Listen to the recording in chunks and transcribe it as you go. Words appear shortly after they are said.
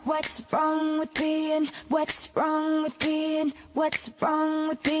What's wrong with being confident? What's wrong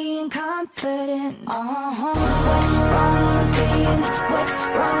with being confident?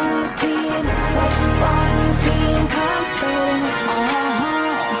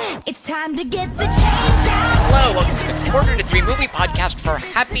 It's time to get the chains out. Hello, welcome to the Quarter to Three movie podcast for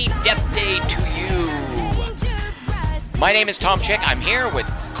Happy Death Day to you. My name is Tom Chick. I'm here with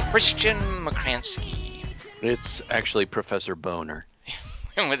Christian McCransky. It's actually Professor Boner.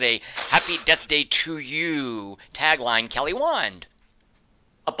 And with a Happy Death Day to you tagline, Kelly Wand.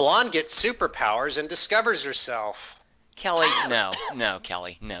 A blonde gets superpowers and discovers herself. Kelly, no,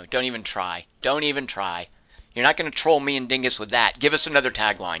 Kelly, no. Don't even try. You're not going to troll me and Dingus with that. Give us another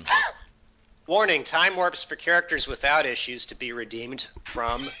tagline. Warning, time warps for characters without issues to be redeemed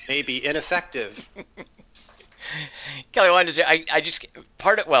from may be ineffective. Kelly Wand, is there,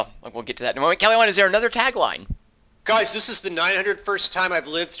 we'll get to that in a moment. Kelly Wand, is there another tagline? Guys, this is the 901st time I've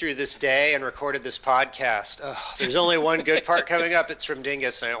lived through this day and recorded this podcast. There's only one good part coming up. It's from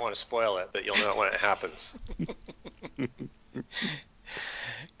Dingus, and I don't want to spoil it, but you'll know it when it happens. I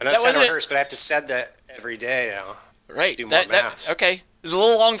know it's kind of rehearsed, but I have to say that every day now. Right. Do more math. Okay. It's a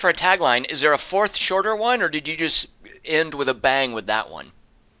little long for a tagline. Is there a fourth, shorter one, or did you just end with a bang with that one?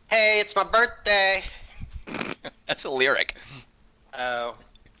 Hey, it's my birthday. That's a lyric. Oh.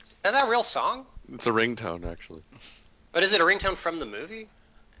 Is that a real song? It's a ringtone, actually. But is it a ringtone from the movie?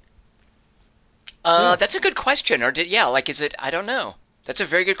 That's a good question. Is it? I don't know. That's a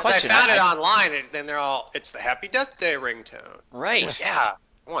very good question. I found it online, and then it's the Happy Death Day ringtone. Right. Yeah,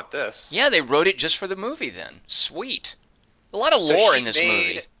 I want this. Yeah, they wrote it just for the movie then. Sweet. A lot of lore in this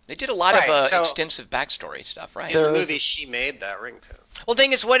movie. They did a lot of extensive backstory stuff, right? In the movie, she made that ringtone. Well,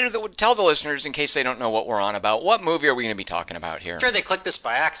 Dingus, tell the listeners, in case they don't know what we're on about, what movie are we going to be talking about here? Sure, they clicked this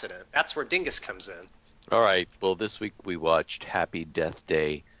by accident. That's where Dingus comes in. All right. Well, this week we watched Happy Death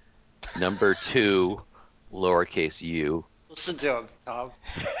Day, number 2, lowercase u. Listen to him, Tom.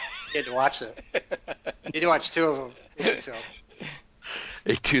 You had to watch it. You had to watch 2 of them. Listen to him.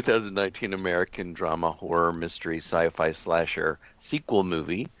 A 2019 American drama, horror, mystery, sci-fi slasher sequel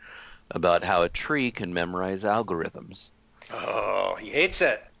movie about how a tree can memorize algorithms. Oh, he hates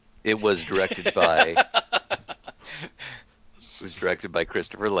it. It was directed by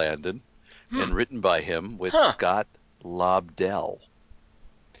Christopher Landon and written by him with Scott Lobdell.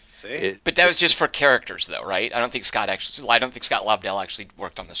 See? But that was just for characters, though, right? I don't think Scott Lobdell actually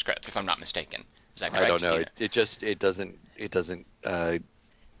worked on the script, if I'm not mistaken. Is that correct? I don't know.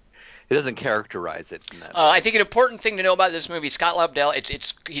 It doesn't characterize it in that way. I think an important thing to know about this movie, Scott Lobdell,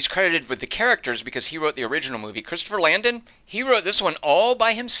 he's credited with the characters because he wrote the original movie. Christopher Landon, he wrote this one all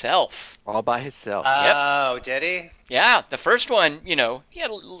by himself. All by himself. Oh, did he? Yeah, the first one, he had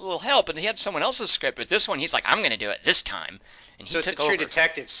a little help, and he had someone else's script, but this one, he's like, I'm going to do it this time. And so it's a true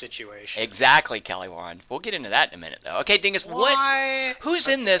detective situation. Exactly, Kelly Wand. We'll get into that in a minute, though. Okay, Dingus, who's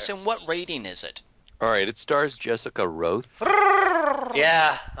in this, and what rating is it? All right, it stars Jessica Rothe.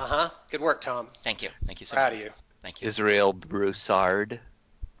 Yeah, Good work, Tom. Thank you so much. Proud of you. Thank you. Israel Broussard.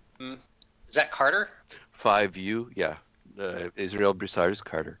 Is that Carter? 5U, yeah. Israel Broussard is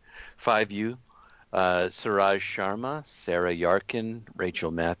Carter. 5U. Suraj Sharma, Sarah Yarkin,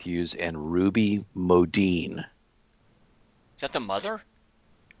 Rachel Matthews, and Ruby Modine. Is that the mother?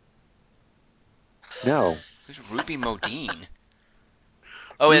 No. Who's Ruby Modine?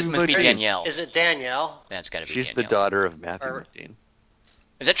 Oh, it must be Danielle. Is it Danielle? That's got to be She's Danielle. the daughter of Matthew Modine.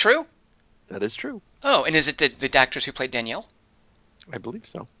 Is that true? That is true. Oh, and is it the actress who played Danielle? I believe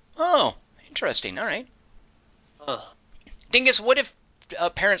so. Oh, interesting. All right. Dingus, what if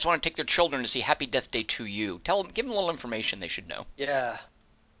parents want to take their children to see Happy Death Day to you? Give them a little information they should know. Yeah.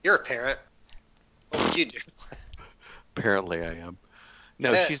 You're a parent. What would you do? Apparently I am.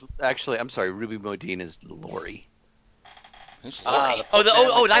 No, she's actually, I'm sorry, Ruby Modine is Lori. Who's Lori?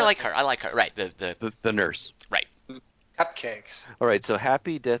 I like her. Right, the nurse. Right. Cupcakes. All right, so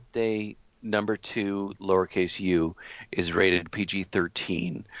Happy Death Day number 2, lowercase u, is rated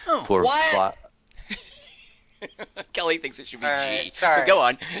PG-13. Oh, for what? Kelly thinks it should be G. Sorry. But go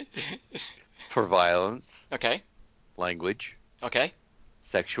on. For violence. Okay. Language. Okay.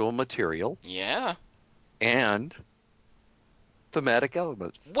 Sexual material. Yeah. And thematic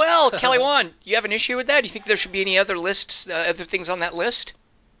elements. Well, Kelly Wand, you have an issue with that? Do you think there should be any other lists, other things on that list?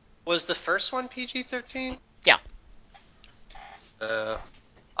 Was the first one PG-13? Yeah.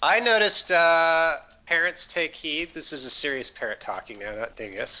 I noticed parents take heed. This is a serious parent talking now, not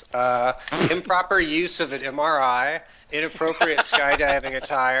Dingus. Improper use of an MRI, inappropriate skydiving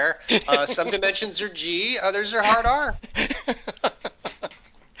attire. Some dimensions are G, others are hard R.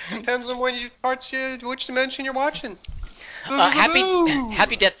 Depends on which dimension you're watching.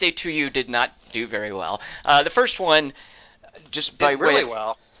 Happy Death Day to You did not do very well. The first one, just by Did way really of,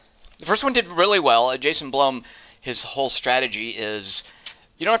 well. the first one did really well. Jason Blum, his whole strategy is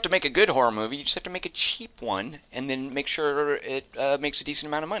you don't have to make a good horror movie, you just have to make a cheap one and then make sure it makes a decent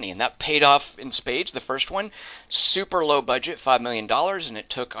amount of money. And that paid off in spades. The first one, super low budget, $5 million, and it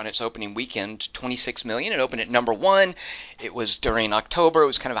took on its opening weekend $26 million. It opened at number one. It was during October. It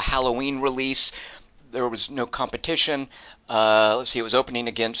was kind of a Halloween release. There was no competition. Let's see, it was opening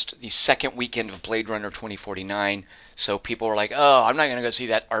against the second weekend of Blade Runner 2049. So people were like, oh, I'm not going to go see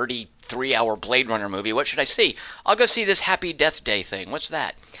that arty 3-hour Blade Runner movie. What should I see? I'll go see this Happy Death Day thing. What's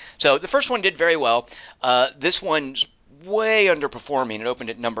that? So the first one did very well. This one's way underperforming. It opened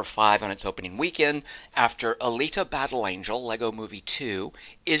at number 5 on its opening weekend after Alita Battle Angel, Lego Movie 2,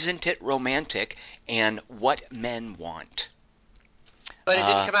 Isn't It Romantic, and What Men Want. But it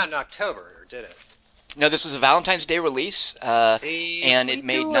didn't come out in October, or did it? No, this was a Valentine's Day release, See, and what it are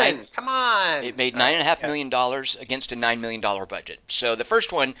made you doing? Come on. It made All right, $9.5 yeah. million against a $9 million budget. So the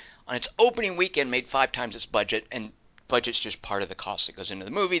first one, on its opening weekend, made 5 times its budget, and budget's just part of the cost that goes into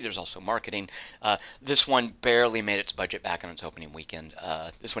the movie. There's also marketing. This one barely made its budget back on its opening weekend.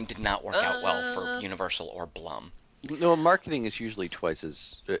 This one did not work out well for Universal or Blum. No, marketing is usually twice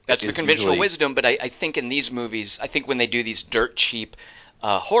as. That's the conventional wisdom, but I think in these movies, I think when they do these dirt cheap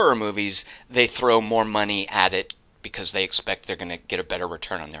horror movies, they throw more money at it because they expect they're going to get a better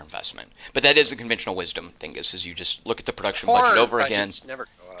return on their investment. But that is the conventional wisdom, Dingus, is you just look at the production budget Horror over again. budgets never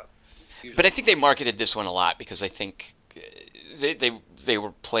go up. Usually. But I think they marketed this one a lot because I think they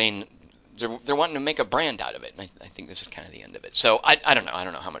were playing. They're wanting to make a brand out of it, and I think this is kind of the end of it. So I don't know. I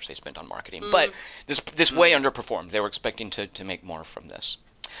don't know how much they spent on marketing, but this way underperformed. They were expecting to make more from this.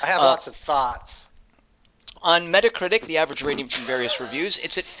 I have lots of thoughts. On Metacritic, the average rating from various reviews,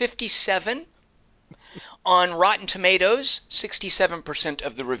 it's at 57. On Rotten Tomatoes, 67%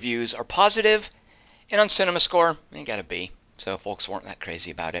 of the reviews are positive. And on CinemaScore, they got a B. So folks weren't that crazy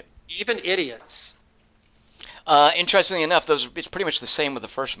about it. Even idiots. Interestingly enough, it's pretty much the same with the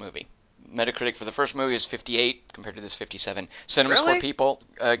first movie. Metacritic for the first movie is 58 compared to this 57. CinemaScore Really? people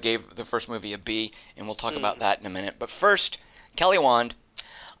gave the first movie a B, and we'll talk about that in a minute. But first, Kelly Wand,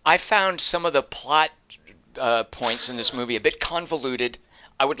 I found some of the plot points in this movie a bit convoluted.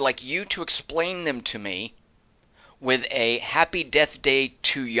 I would like you to explain them to me with a Happy Death Day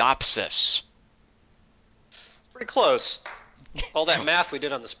to Yopsis. Pretty close. All that math we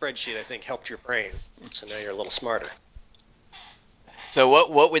did on the spreadsheet, I think, helped your brain. So now you're a little smarter. So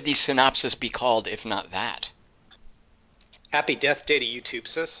what would the synopsis be called if not that? Happy Death Day to YouTube,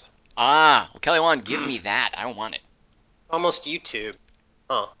 sis. Well, Kelly Wand, give me that. I want it. Almost YouTube.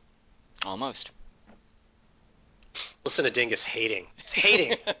 Huh. Almost. Listen to Dingus hating. He's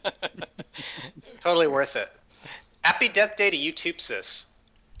hating. Totally worth it. Happy Death Day to YouTube, sis.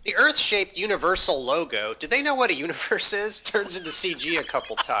 The Earth-shaped Universal logo, do they know what a universe is? Turns into CG a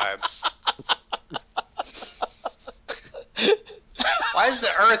couple times. Why is the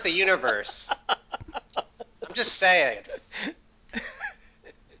Earth a universe? I'm just saying.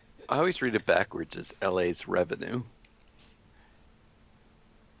 I always read it backwards as LA's revenue.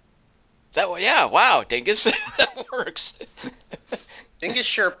 Yeah, wow, Dingus, that works. Dingus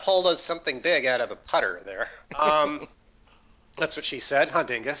sure pulled us something big out of a putter there. That's what she said, huh,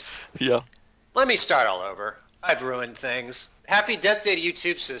 Dingus? Yeah. Let me start all over. I've ruined things. Happy Death Day to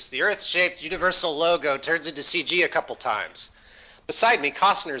YouTube, sis. The Earth-shaped Universal logo turns into CG a couple times. Beside me,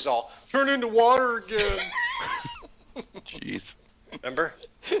 Costner's all, turn into water again. Jeez. Remember?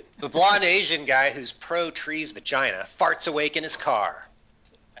 The blonde Asian guy who's pro-tree's vagina farts awake in his car.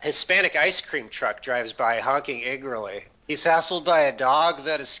 A Hispanic ice cream truck drives by honking angrily. He's hassled by a dog,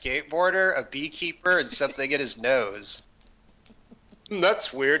 then a skateboarder, a beekeeper, and something in his nose.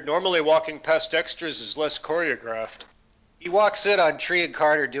 That's weird. Normally walking past extras is less choreographed. He walks in on Tree and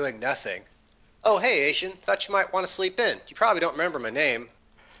Carter doing nothing. Oh, hey, Asian. Thought you might want to sleep in. You probably don't remember my name.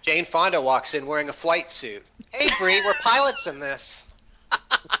 Jane Fonda walks in wearing a flight suit. Hey, Bree, we're pilots in this.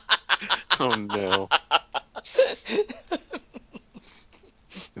 Oh, no.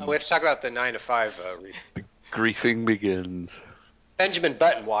 Oh, we have to talk about the 9 to 5 read. Griefing begins. Benjamin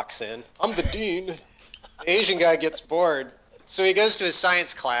Button walks in. I'm the dean. The Asian guy gets bored. So he goes to his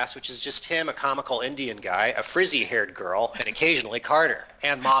science class, which is just him, a comical Indian guy, a frizzy-haired girl, and occasionally Carter,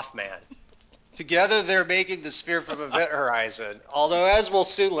 and Mothman. Together they're making the sphere from Event Horizon, although as we'll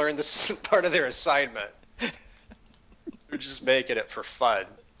soon learn, this isn't part of their assignment. They're just making it for fun.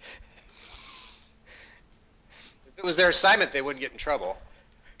 If it was their assignment, they wouldn't get in trouble.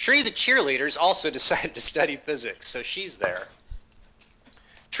 Tree the cheerleaders also decided to study physics, so she's there.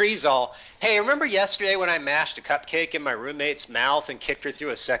 Trees all, hey, remember yesterday when I mashed a cupcake in my roommate's mouth and kicked her through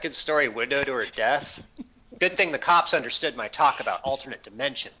a second-story window to her death? Good thing the cops understood my talk about alternate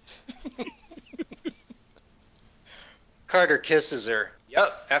dimensions. Carter kisses her.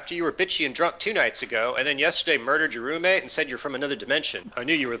 Yup, after you were bitchy and drunk 2 nights ago, and then yesterday murdered your roommate and said you're from another dimension. I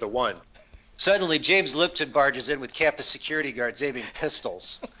knew you were the one. Suddenly, James Lipton barges in with campus security guards aiming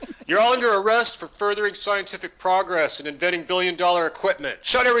pistols. You're all under arrest for furthering scientific progress and inventing billion-dollar equipment.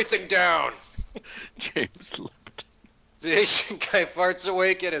 Shut everything down! James Lipton. The Asian guy farts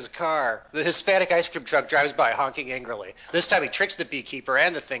awake in his car. The Hispanic ice cream truck drives by honking angrily. This time he tricks the beekeeper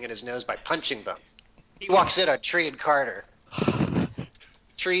and the thing in his nose by punching them. He walks in on Tree and Carter.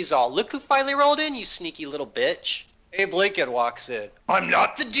 Tree's all, look who finally rolled in, you sneaky little bitch. Abe Lincoln walks in. I'm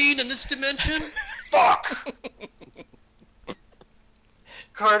not the dean in this dimension? Fuck!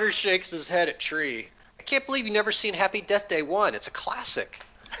 Carter shakes his head at Tree. I can't believe you've never seen Happy Death Day 1. It's a classic.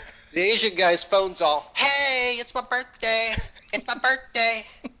 The Asian guy's phone's all, hey, it's my birthday. It's my birthday.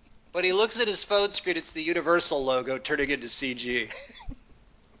 But he looks at his phone screen, it's the Universal logo turning into CG.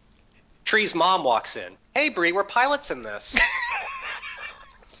 Tree's mom walks in. Hey, Bree, we're pilots in this.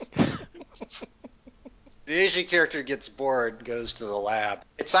 The Asian character gets bored and goes to the lab.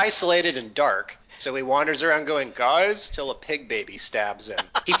 It's isolated and dark, so he wanders around going, guys, till a pig baby stabs him.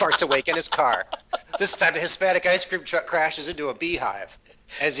 He farts awake in his car. This time the Hispanic ice cream truck crashes into a beehive.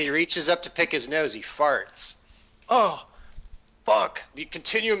 As he reaches up to pick his nose, he farts. Oh, fuck. The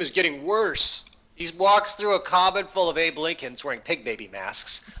continuum is getting worse. He walks through a cabin full of Abe Lincolns wearing pig baby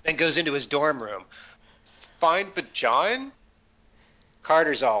masks, then goes into his dorm room. Find vagina?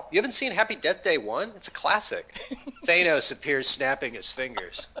 Carter's all, you haven't seen Happy Death Day 1? It's a classic. Thanos appears snapping his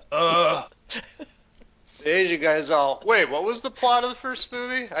fingers. The Asian guy's all, wait, what was the plot of the first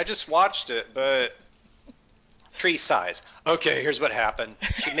movie? I just watched it, but... Tree sighs. Okay, here's what happened.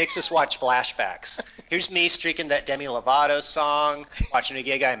 She makes us watch flashbacks. Here's me streaking that Demi Lovato song, watching a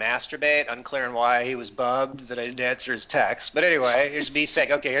gay guy masturbate, unclear on why he was bummed that I didn't answer his text. But anyway, here's me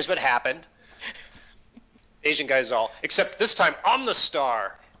saying, okay, here's what happened. Asian guy's all, except this time I'm the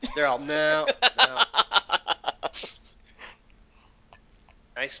star. They're all, no.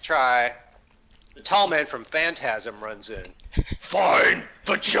 Nice try. The tall man from Phantasm runs in. Fine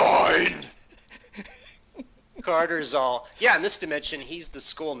vagina. Carter's all, yeah, in this dimension, he's the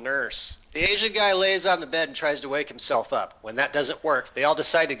school nurse. The Asian guy lays on the bed and tries to wake himself up. When that doesn't work, they all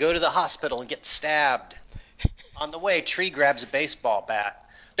decide to go to the hospital and get stabbed. On the way, Tree grabs a baseball bat.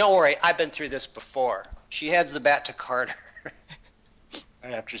 Don't worry, I've been through this before. She hands the bat to Carter.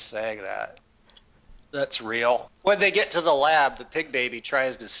 Right after saying that. That's real. When they get to the lab, the pig baby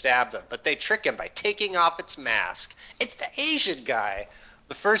tries to stab them, but they trick him by taking off its mask. It's the Asian guy.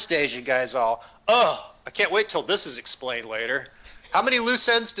 The first Asian guy's all, oh, I can't wait till this is explained later. How many loose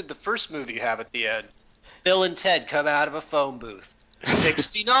ends did the first movie have at the end? Bill and Ted come out of a phone booth.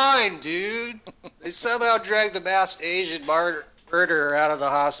 69, dude. They somehow dragged the masked Asian murderer out of the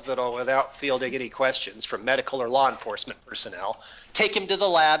hospital without fielding any questions from medical or law enforcement personnel, take him to the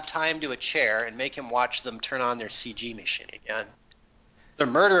lab, tie him to a chair, and make him watch them turn on their CG machine again. The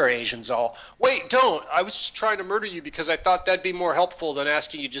murderer Asian's all, wait, don't. I was just trying to murder you because I thought that'd be more helpful than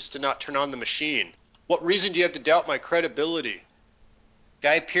asking you just to not turn on the machine. What reason do you have to doubt my credibility?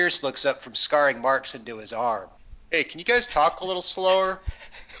 Guy Pearce looks up from scarring marks into his arm. Hey, can you guys talk a little slower?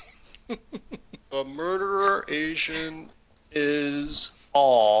 The murderer Asian is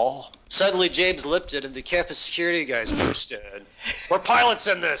all. Suddenly, James Lipton and the campus security guys burst in. We're pilots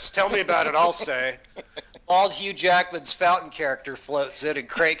in this. Tell me about it, I'll say. Bald Hugh Jackman's Fountain character floats in and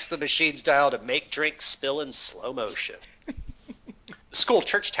cranks the machine's dial to make drinks spill in slow motion. The school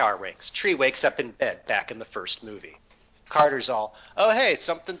church tower rings. Tree wakes up in bed back in the first movie. Carter's all, oh, hey,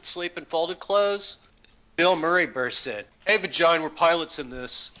 something to sleep in folded clothes? Bill Murray bursts in. Hey, vagina, we're pilots in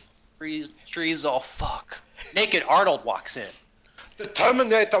this. Tree's all, fuck. Naked Arnold walks in. The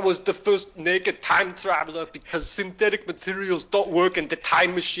Terminator was the first naked time traveler because synthetic materials don't work in the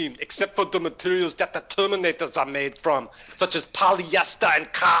time machine except for the materials that the Terminators are made from, such as polyester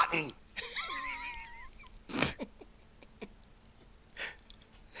and cotton.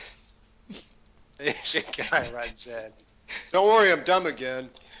 The Asian guy runs in. Don't worry, I'm dumb again.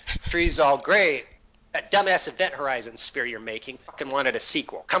 Tree's all, great. That dumbass Event Horizon sphere you're making fucking wanted a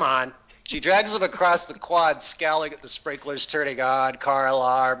sequel. Come on. She drags him across the quad, scowling at the sprinklers turning on, car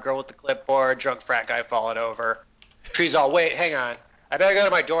alarm, girl with the clipboard, drunk frat guy falling over. Tree's all, wait, hang on. I better go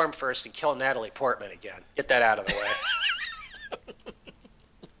to my dorm first and kill Natalie Portman again. Get that out of the way.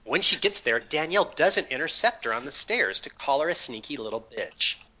 When she gets there, Danielle doesn't intercept her on the stairs to call her a sneaky little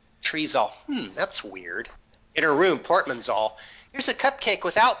bitch. Tree's all, that's weird. In her room, Portman's all, Here's a cupcake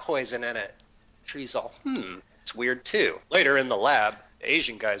without poison in it. Tree's all, it's weird too. Later in the lab, the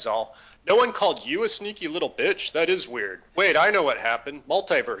Asian guy's all, no one called you a sneaky little bitch? That is weird. Wait, I know what happened.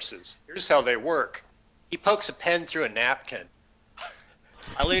 Multiverses. Here's how they work. He pokes a pen through a napkin.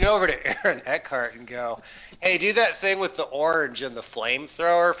 I lean over to Aaron Eckhart and go, hey, do that thing with the orange and the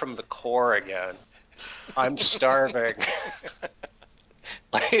flamethrower from The Core again. I'm starving.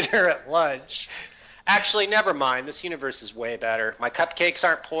 Later at lunch. Actually, never mind. This universe is way better. My cupcakes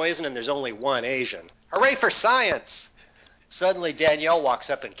aren't poison and there's only one Asian. Hooray for science! Suddenly, Danielle walks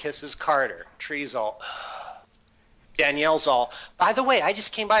up and kisses Carter. Tree's all... Danielle's all, by the way, I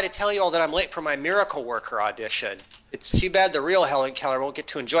just came by to tell you all that I'm late for my Miracle Worker audition. It's too bad the real Helen Keller won't get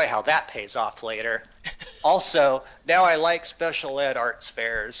to enjoy how that pays off later. Also, now I like special ed arts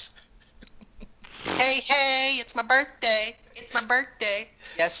fairs. Hey, it's my birthday. It's my birthday.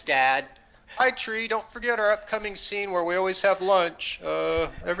 Yes, Dad. Hi, Tree. Don't forget our upcoming scene where we always have lunch.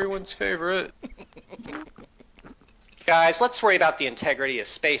 Everyone's favorite. Guys, let's worry about the integrity of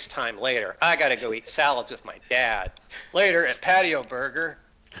space-time later. I gotta go eat salads with my dad. Later at Patio Burger.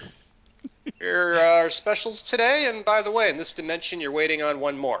 Here are our specials today, and by the way, in this dimension, you're waiting on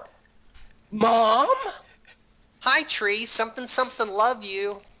one more. Mom? Hi, Tree. Something, love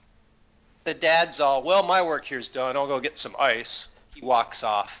you. The dad's all, well, my work here's done. I'll go get some ice. He walks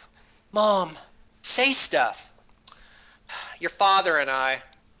off. Mom, say stuff. Your father and I.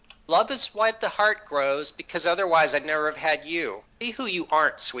 Love is why the heart grows, because otherwise I'd never have had you. Be who you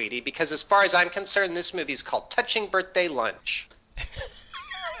aren't, sweetie, because as far as I'm concerned, this movie's called Touching Birthday Lunch.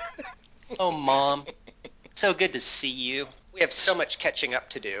 Oh, Mom. So good to see you. We have so much catching up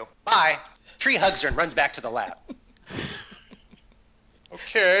to do. Bye. Tree hugs her and runs back to the lab.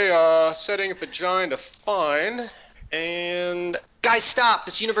 Okay, setting a vagina fine. And guys, stop.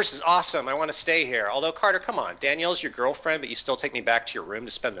 This universe is awesome. I want to stay here. Although, Carter, come on. Danielle's your girlfriend, but you still take me back to your room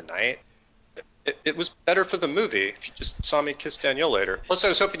to spend the night? It was better for the movie if you just saw me kiss Danielle later. Plus, I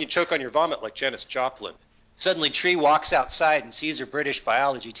was hoping you'd choke on your vomit like Janis Joplin. Suddenly, Tree walks outside and sees her British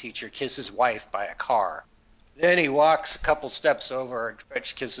biology teacher kiss his wife by a car. Then he walks a couple steps over and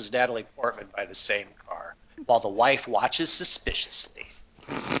French kisses Natalie Portman by the same car, while the wife watches suspiciously.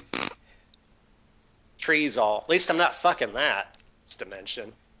 Tree's all, at least I'm not fucking that. This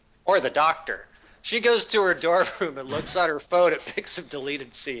dimension. Or the doctor. She goes to her dorm room and looks on her phone at pics of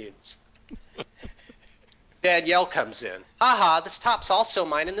deleted scenes. Danielle comes in. Haha, this top's also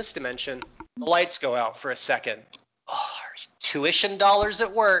mine in this dimension. The lights go out for a second. Oh, are tuition dollars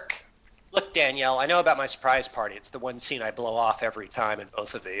at work? Look, Danielle, I know about my surprise party. It's the one scene I blow off every time in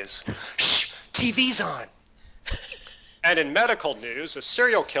both of these. Shh, TV's on. And in medical news, a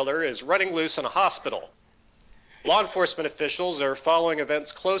serial killer is running loose in a hospital. Law enforcement officials are following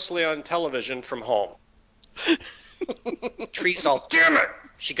events closely on television from home. Tree's all, damn it!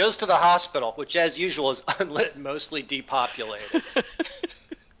 She goes to the hospital, which as usual is unlit and mostly depopulated.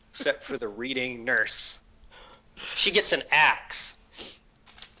 Except for the reading nurse. She gets an axe.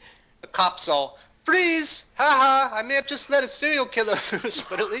 The cop's all, freeze! Haha, I may have just let a serial killer loose,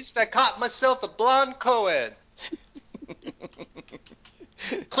 but at least I caught myself a blonde co-ed.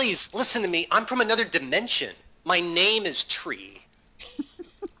 Please, listen to me. I'm from another dimension. My name is Tree.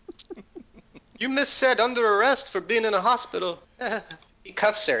 You missaid under arrest for being in a hospital. He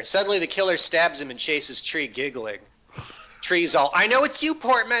cuffs her. Suddenly the killer stabs him and chases Tree, giggling. Tree's all, I know it's you,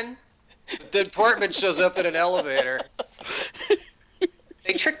 Portman. But then Portman shows up in an elevator.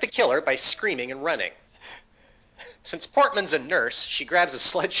 They trick the killer by screaming and running. Since Portman's a nurse, she grabs a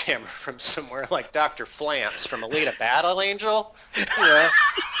sledgehammer from somewhere like Dr. Flamps from Alita Battle Angel. Yeah.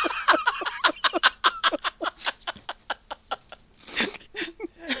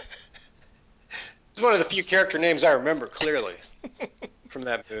 It's one of the few character names I remember clearly from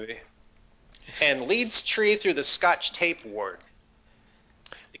that movie. And leads Tree through the Scotch tape ward.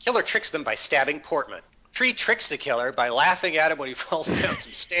 The killer tricks them by stabbing Portman. Tree tricks the killer by laughing at him when he falls down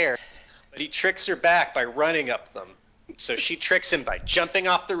some stairs, but he tricks her back by running up them. So she tricks him by jumping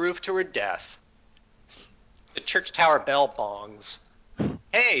off the roof to her death. The church tower bell bongs.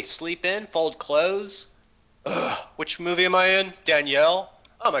 Hey, sleep in, fold clothes. Ugh, which movie am I in? Danielle?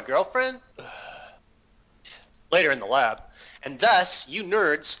 Oh, my girlfriend? Ugh. Later in the lab. And thus, you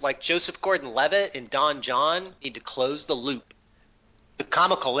nerds, like Joseph Gordon-Levitt and Don John, need to close the loop. The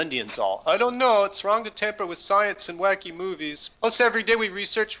comical Indians all, I don't know, it's wrong to tamper with science in wacky movies. Plus, every day we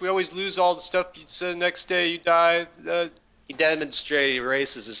research, we always lose all the stuff you said the next day you die. He demonstrates,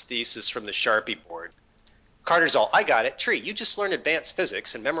 erases his thesis from the Sharpie board. Carter's all, I got it. Tree, you just learn advanced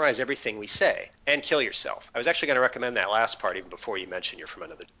physics and memorize everything we say. And kill yourself. I was actually going to recommend that last part even before you mentioned you're from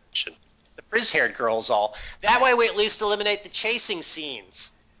another dimension. The frizz-haired girl's all, that way we at least eliminate the chasing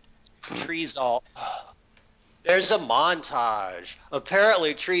scenes. Tree's all, there's a montage.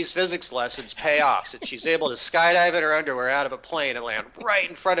 Apparently, Tree's physics lessons pay off since she's able to skydive in her underwear out of a plane and land right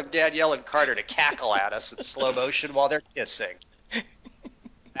in front of Danielle and Carter to cackle at us in slow motion while they're kissing.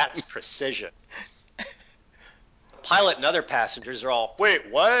 That's precision. The pilot and other passengers are all, wait,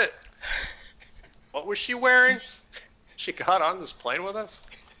 what? What was she wearing? She got on this plane with us?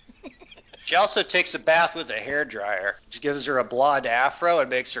 She also takes a bath with a hairdryer, which gives her a blonde afro and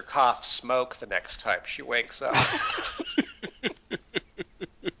makes her cough smoke the next time she wakes up.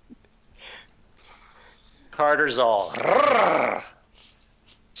 Carter's all, "Rrrr."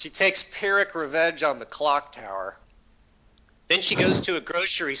 She takes Pyrrhic revenge on the clock tower. Then she goes to a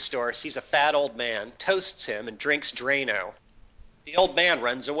grocery store, sees a fat old man, toasts him, and drinks Drano. The old man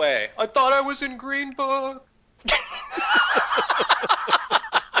runs away. I thought I was in Green Book.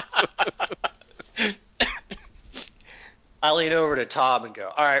 I lean over to Tom and go,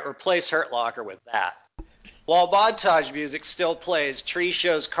 all right, replace Hurt Locker with that. While montage music still plays, Tree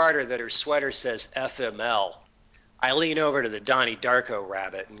shows Carter that her sweater says FML. I lean over to the Donnie Darko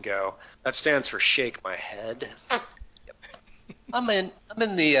rabbit and go, that stands for shake my head. I'm in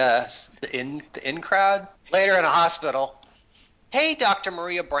the in crowd. Later in a hospital. Hey, Dr.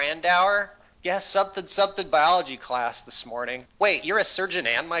 Maria Brandauer. Yes, something biology class this morning. Wait, you're a surgeon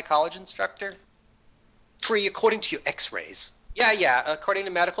and my college instructor? Tree, according to your x-rays. Yeah, according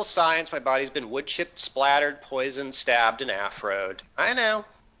to medical science, my body's been wood chipped, splattered, poisoned, stabbed, and afroed. I know.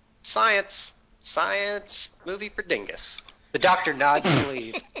 Science. Movie for dingus. The doctor nods and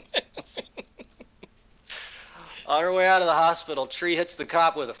leaves. On her way out of the hospital, Tree hits the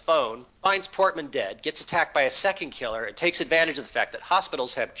cop with a phone, finds Portman dead, gets attacked by a second killer, and takes advantage of the fact that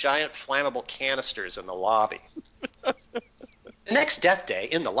hospitals have giant flammable canisters in the lobby. The next death day,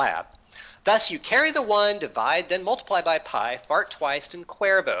 in the lab. Thus you carry the one, divide, then multiply by pi, fart twice, and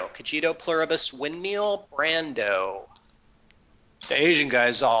Cuervo, cogito pluribus, windmill, Brando. The Asian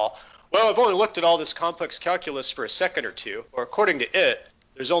guy's all, well, I've only looked at all this complex calculus for a second or two, or according to it,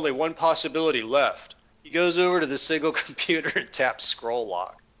 there's only one possibility left. He goes over to the single computer and taps scroll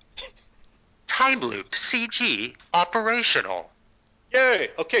lock. Time loop, CG, operational.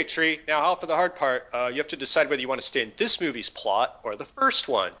 Yay! Okay, Tree, now how for the hard part. You have to decide whether you want to stay in this movie's plot or the first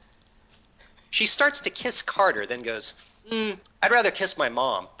one. She starts to kiss Carter, then goes, I'd rather kiss my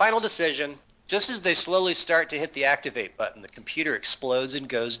mom. Final decision. Just as they slowly start to hit the activate button, the computer explodes and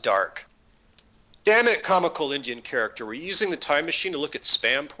goes dark. Damn it, comical Indian character. Were you using the time machine to look at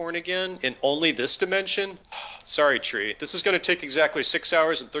spam porn again? In only this dimension? Sorry, Tree. This is going to take exactly 6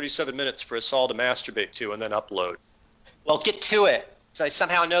 hours and 37 minutes for us all to masturbate to and then upload. Well, get to it. So I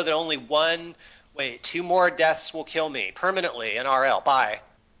somehow know that two more deaths will kill me permanently in RL. Bye.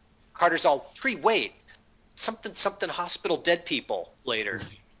 Carter's all, Tree, wait. Something hospital dead people later.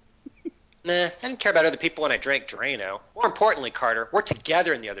 Nah, I didn't care about other people when I drank Drano. More importantly, Carter, we're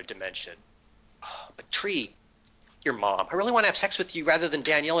together in the other dimension. But Tree, your mom, I really want to have sex with you rather than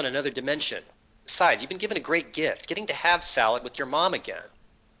Danielle in another dimension. Besides, you've been given a great gift, getting to have salad with your mom again.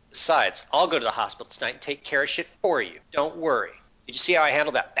 Besides, I'll go to the hospital tonight and take care of shit for you. Don't worry. Did you see how I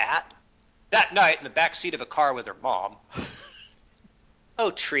handled that bat? That night in the back seat of a car with her mom. Oh,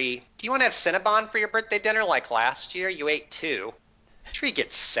 Tree, do you want to have Cinnabon for your birthday dinner like last year? You ate 2. Tree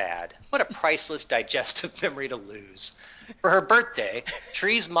gets sad. What a priceless digestive memory to lose. For her birthday,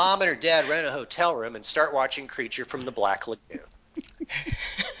 Tree's mom and her dad rent a hotel room and start watching Creature from the Black Lagoon.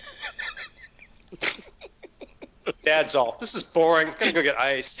 Dad's all, this is boring. I'm gonna go get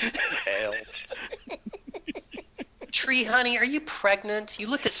ice. He bails. Tree, honey, are you pregnant? You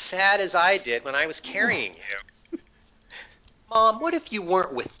look as sad as I did when I was carrying you. Mom, what if you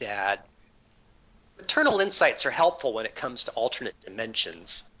weren't with Dad? Maternal insights are helpful when it comes to alternate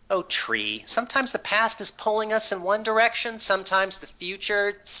dimensions. Oh, Tree, sometimes the past is pulling us in one direction, sometimes the future,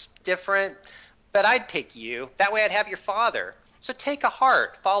 it's different. But I'd pick you. That way I'd have your father. So take a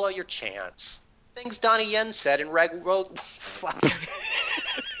heart, follow your chance. Things Donnie Yen said in Rogue...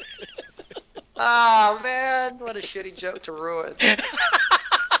 Oh, man, what a shitty joke to ruin.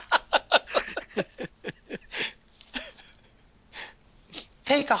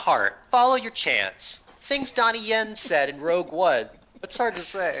 Take a heart, follow your chance. Things Donnie Yen said in Rogue One. It's hard to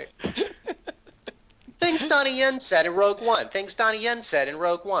say. Things Donnie Yen said in Rogue One. Things Donnie Yen said in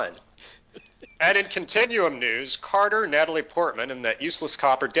Rogue One. And in Continuum news, Carter, Natalie Portman, and that useless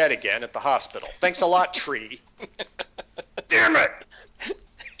cop are dead again at the hospital. Thanks a lot, Tree. Damn it!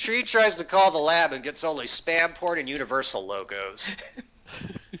 Tree tries to call the lab and gets only spam porn and Universal logos.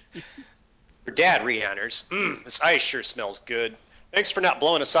 Her dad re-enters. This ice sure smells good. Thanks for not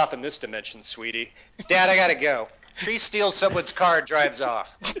blowing us off in this dimension, sweetie. Dad, I gotta go. Tree steals someone's car and drives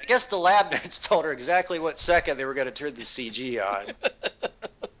off. I guess the lab mates told her exactly what second they were going to turn the CG on.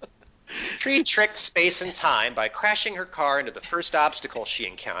 Tree tricks space and time by crashing her car into the first obstacle she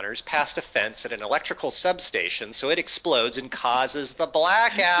encounters past a fence at an electrical substation so it explodes and causes the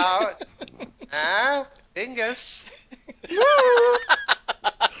blackout. Ah, Dingus.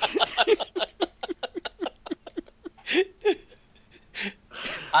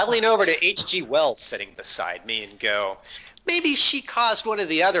 I lean over to H.G. Wells sitting beside me and go, maybe she caused one of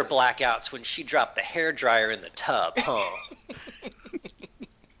the other blackouts when she dropped the hairdryer in the tub, huh?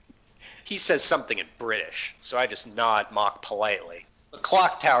 He says something in British, so I just nod mock politely. The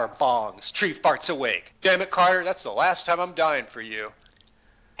clock tower bongs. Tree farts awake. Damn it, Carter, that's the last time I'm dying for you.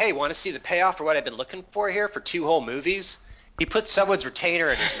 Hey, want to see the payoff for what I've been looking for here for 2 whole movies? He puts someone's retainer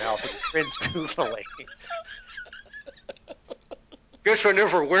in his mouth and grins goofily. Guess I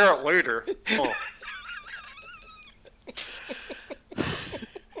never wear it later. Oh.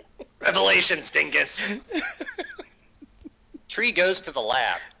 Revelations, Dingus. Tree goes to the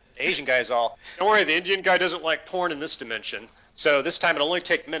lab. The Asian guy's all, don't worry, the Indian guy doesn't like porn in this dimension, so this time it'll only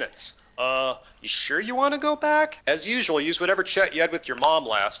take minutes. You sure you want to go back? As usual, use whatever chat you had with your mom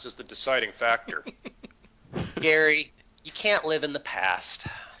last as the deciding factor. Gary, you can't live in the past.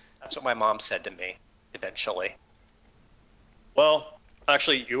 That's what my mom said to me, eventually. Well,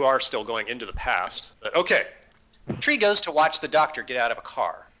 actually, you are still going into the past, but okay. Tree goes to watch the doctor get out of a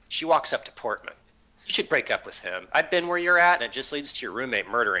car. She walks up to Portman. You should break up with him. I've been where you're at, and it just leads to your roommate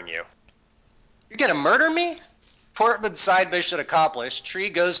murdering you. You're gonna murder me? Portman's side mission accomplished. Tree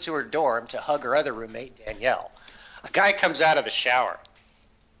goes to her dorm to hug her other roommate, Danielle. A guy comes out of the shower.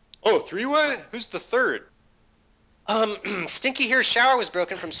 Oh, 3-way? Who's the third? Stinky here's shower was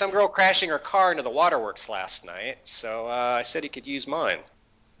broken from some girl crashing her car into the waterworks last night, so I said he could use mine.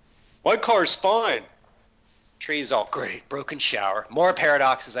 My car's fine. Tree's all, great, broken shower. More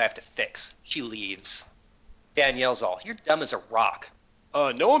paradoxes I have to fix. She leaves. Danielle's all, you're dumb as a rock.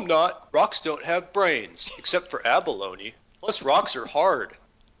 No, I'm not. Rocks don't have brains, except for abalone. Plus, rocks are hard.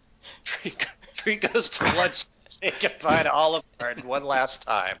 Tree goes to lunch to say goodbye to Olive Garden one last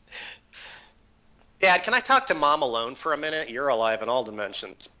time. Dad, can I talk to Mom alone for a minute? You're alive in all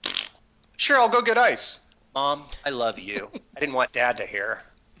dimensions. Sure, I'll go get ice. Mom, I love you. I didn't want Dad to hear.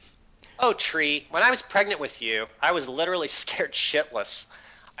 Oh, Tree, when I was pregnant with you, I was literally scared shitless.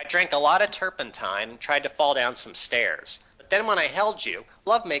 I drank a lot of turpentine and tried to fall down some stairs. But then when I held you,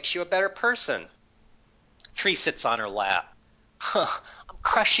 love makes you a better person. Tree sits on her lap. Huh, I'm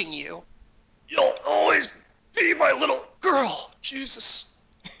crushing you. You'll always be my little girl, Jesus.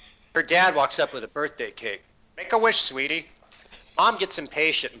 Her dad walks up with a birthday cake. Make a wish, sweetie. Mom gets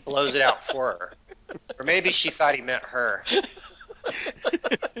impatient and blows it out for her. Or maybe she thought he meant her.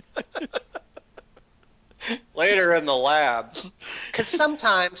 Later in the lab. Because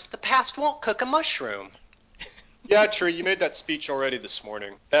sometimes the past won't cook a mushroom. Yeah, Tree, you made that speech already this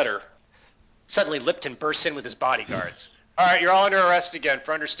morning. Better. Suddenly Lipton bursts in with his bodyguards. All right, you're all under arrest again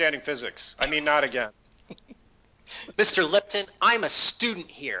for understanding physics. I mean, not again. Mr. Lipton, I'm a student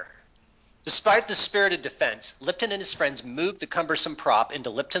here. Despite the spirited defense, Lipton and his friends move the cumbersome prop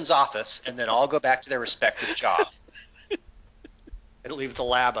into Lipton's office and then all go back to their respective jobs. And leave the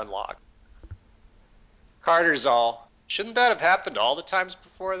lab unlocked. Carter's all, shouldn't that have happened all the times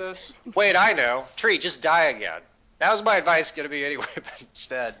before this? Wait, I know. Tree, just die again. That was my advice going to be anyway, but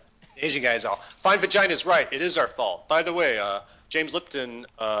instead, the Asian guy's all, fine vagina's right. It is our fault. By the way, James Lipton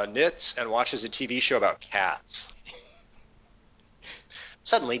knits and watches a TV show about cats.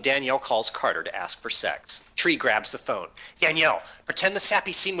 Suddenly, Danielle calls Carter to ask for sex. Tree grabs the phone. Danielle, pretend the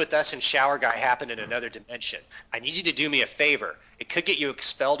sappy scene with us and Shower Guy happened in another dimension. I need you to do me a favor. It could get you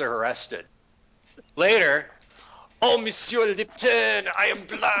expelled or arrested. Later, oh, Monsieur Lipton, I am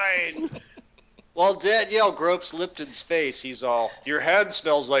blind. While Danielle gropes Lipton's face, he's all, your hand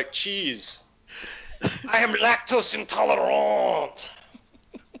smells like cheese. I am lactose intolerant.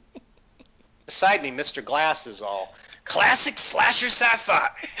 Beside me, Mr. Glass is all, classic slasher sci-fi.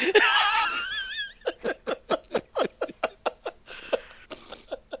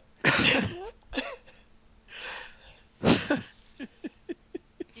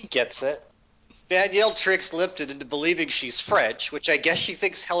 He gets it. Danielle tricks Lipton into believing she's French, which I guess she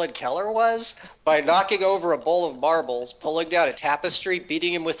thinks Helen Keller was, by knocking over a bowl of marbles, pulling down a tapestry,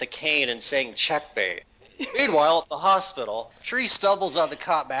 beating him with a cane, and saying checkmate. Meanwhile, at the hospital, Tree stumbles on the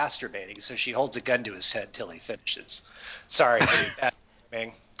cop masturbating, so she holds a gun to his head till he finishes. Sorry, dude, bad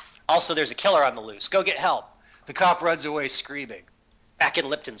timing. Also, there's a killer on the loose. Go get help. The cop runs away screaming. Back in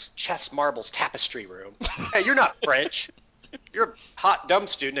Lipton's chess marbles tapestry room. Hey, you're not French. You're a hot, dumb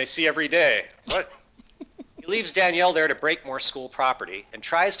student I see every day. What? He leaves Danielle there to break more school property and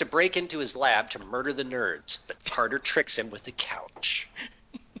tries to break into his lab to murder the nerds, but Carter tricks him with the couch.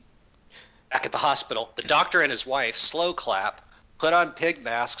 Back at the hospital, the doctor and his wife slow clap, put on pig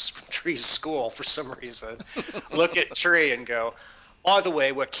masks from Tree's school for some reason, look at Tree and go, by the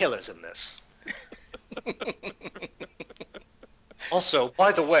way, we're killers in this. Also,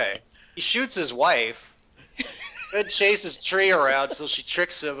 by the way, he shoots his wife, then chases Tree around until she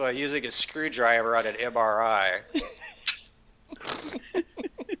tricks him by using a screwdriver on an MRI.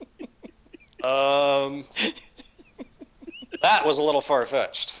 That was a little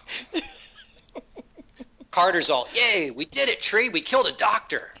far-fetched. Carter's all, yay, we did it, Tree, we killed a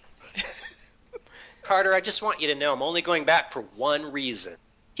doctor. Carter, I just want you to know I'm only going back for one reason.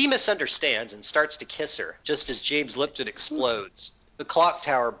 He misunderstands and starts to kiss her, just as James Lipton explodes. The clock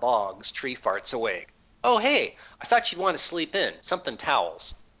tower bogs, Tree farts awake. Oh, hey, I thought you'd want to sleep in. Something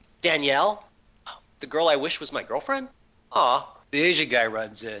towels. Danielle? The girl I wish was my girlfriend? Aw, the Asian guy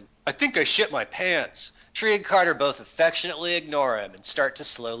runs in. I think I shit my pants. Tree and Carter both affectionately ignore him and start to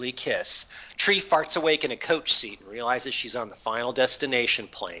slowly kiss. Tree farts awake in a coach seat and realizes she's on the Final Destination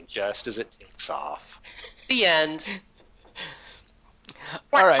plane just as it takes off. The end.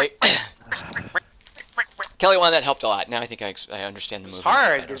 All right. Kelly, one that helped a lot. Now I think I understand the movie. It's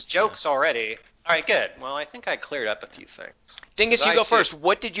hard. better. There's jokes already. All right, good. Well, I think I cleared up a few things. Dingus, you I go too- first.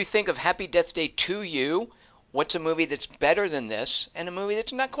 What did you think of Happy Death Day to you? What's a movie that's better than this, and a movie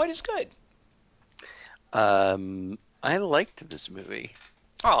that's not quite as good? I liked this movie,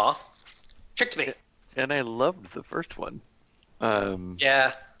 Aw, tricked me. and I loved the first one.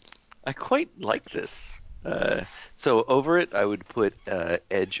 Yeah. I quite like this. So over it, I would put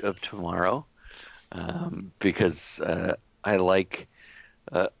Edge of Tomorrow, because I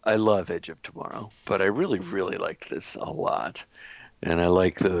love Edge of Tomorrow, but I really, really liked this a lot, and I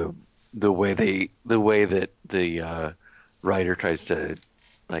like the way that the writer tries to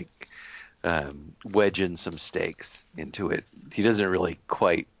like wedge in some stakes into it. He doesn't really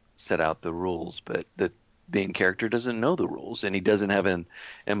quite set out the rules, but the main character doesn't know the rules, and he doesn't have an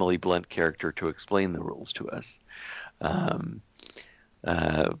Emily Blunt character to explain the rules to us.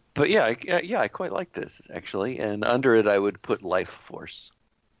 But yeah, I quite like this actually, and under it I would put Life Force.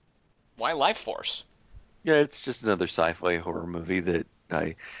 Why Life Force? Yeah, it's just another sci-fi horror movie that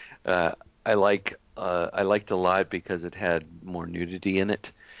I like. I liked a lot because it had more nudity in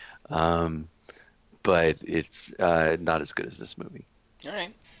it, but it's not as good as this movie. All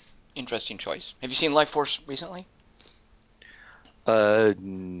right. Interesting choice. Have you seen Life Force recently?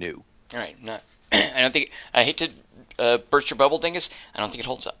 No. All right. Not. I don't think. I hate to burst your bubble, Dingus. I don't think it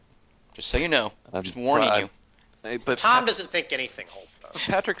holds up. Just so you know. Just warning you. But Tom doesn't think anything holds up.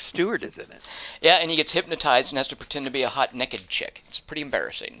 Patrick Stewart is in it. Yeah, and he gets hypnotized and has to pretend to be a hot naked chick. It's pretty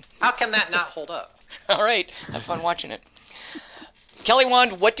embarrassing. How can that not hold up? All right. Have fun watching it. Kelly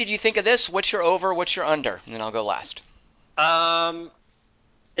Wand, what did you think of this? What's your over? What's your under? And then I'll go last.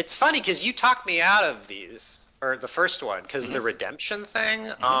 It's funny because you talked me out of these, or the first one, because of the redemption thing.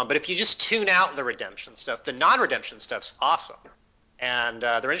 But if you just tune out the redemption stuff, the non-redemption stuff's awesome. And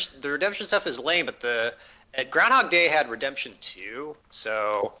the redemption stuff is lame, but Groundhog Day had redemption too.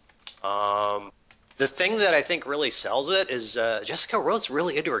 So the thing that I think really sells it is Jessica Rhodes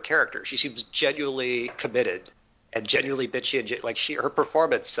really into her character. She seems genuinely committed and genuinely bitchy, and her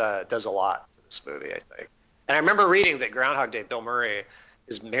performance does a lot for this movie, I think. And I remember reading that Groundhog Day, Bill Murray,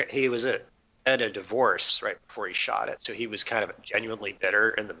 he was at a divorce right before he shot it, so he was kind of genuinely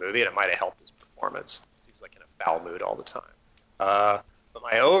bitter in the movie, and it might have helped his performance. He was like in a foul mood all the time. But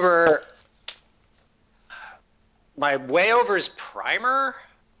my way over is Primer,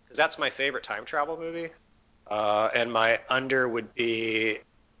 because that's my favorite time travel movie. And my way under would be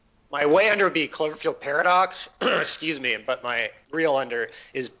Cloverfield Paradox, excuse me, but my real under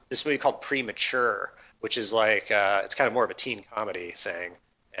is this movie called Premature, which is like, it's kind of more of a teen comedy thing,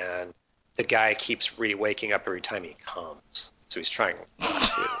 and the guy keeps waking up every time he comes, so he's trying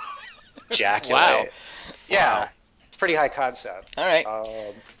to ejaculate. Wow. Yeah, Wow. it's pretty high concept. All right.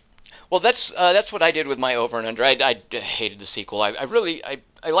 Well, that's what I did with my over and under. I hated the sequel. I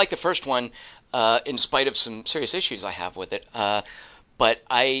like the first one, in spite of some serious issues I have with it. But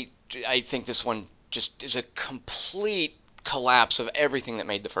I think this one just is a complete collapse of everything that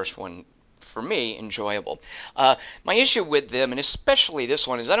made the first one, for me, enjoyable. My issue with them, and especially this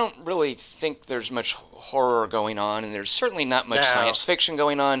one, is I don't really think there's much horror going on, and there's certainly not much science fiction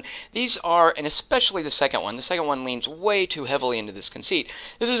going on. These are, and especially the second one leans way too heavily into this conceit.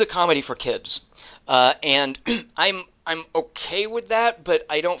 This is a comedy for kids. And I'm I'm okay with that, but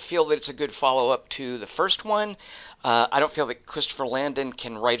I don't feel that it's a good follow-up to the first one. I don't feel that Christopher Landon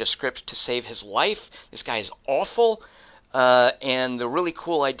can write a script to save his life. This guy is awful. And the really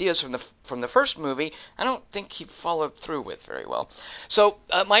cool ideas from the first movie, I don't think he followed through with very well. So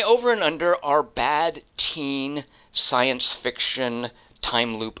my over and under are bad teen science fiction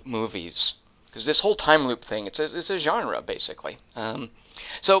time loop movies, because this whole time loop thing, it's a genre basically.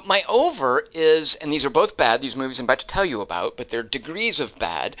 So my over is, and these are both bad, these movies I'm about to tell you about, but they're degrees of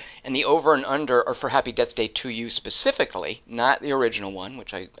bad, and the over and under are for Happy Death Day 2U specifically, not the original one,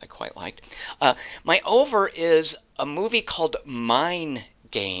 which I quite liked. My over is a movie called Mind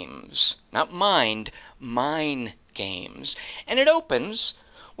Games. Not Mind, Mine Games. And it opens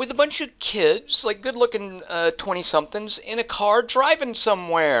with a bunch of kids, like good-looking 20-somethings, in a car driving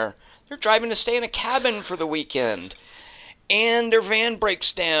somewhere. They're driving to stay in a cabin for the weekend. And their van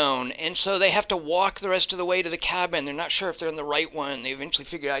breaks down, and so they have to walk the rest of the way to the cabin. They're not sure if they're in the right one. They eventually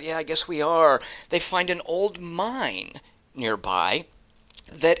figure out, yeah, I guess we are. They find an old mine nearby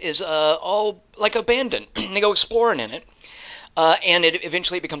that is all like abandoned. They go exploring in it, and it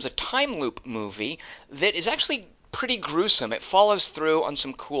eventually becomes a time loop movie that is actually pretty gruesome. It follows through on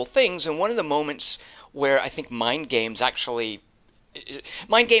some cool things, and one of the moments where I think Mind Games actually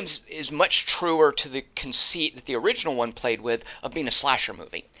Mind Games is much truer to the conceit that the original one played with of being a slasher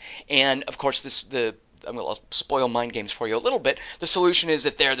movie. And of course, I'm going to spoil Mind Games for you a little bit. The solution is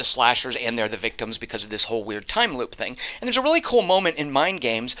that they're the slashers and they're the victims because of this whole weird time loop thing. And there's a really cool moment in Mind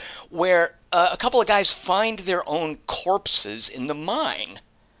Games where a couple of guys find their own corpses in the mine.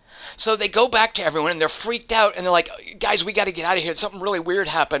 So they go back to everyone and they're freaked out and they're like, guys, we got to get out of here. Something really weird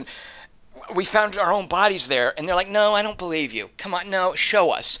happened. We found our own bodies there. And they're like, no, I don't believe you. Come on, no,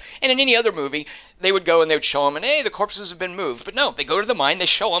 show us. And in any other movie, they would go and they would show them, and hey, the corpses have been moved. But no, they go to the mine, they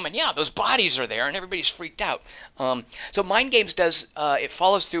show them, and yeah, those bodies are there, and everybody's freaked out. So Mind Games does, it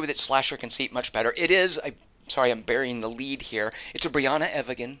follows through with its slasher conceit much better. It is, sorry, I'm burying the lead here. It's a Brianna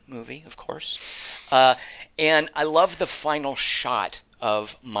Evigan movie, of course. And I love the final shot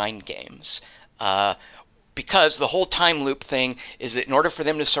of Mind Games. Because the whole time loop thing is that in order for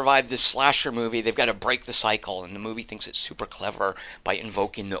them to survive this slasher movie, they've got to break the cycle, and the movie thinks it's super clever by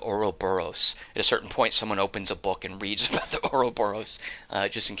invoking the Ouroboros. At a certain point, someone opens a book and reads about the Ouroboros,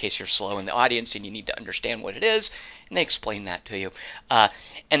 just in case you're slow in the audience and you need to understand what it is, and they explain that to you.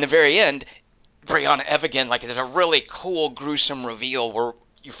 And the very end, Brianna Evigan, like, there's a really cool, gruesome reveal where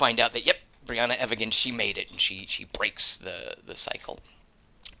you find out that, yep, Brianna Evigan, she made it, and she breaks the cycle.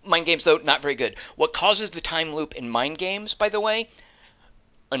 Mind Games, though, not very good. What causes the time loop in Mind Games, by the way?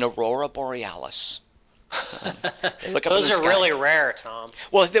 An aurora borealis. Those are really rare, Tom.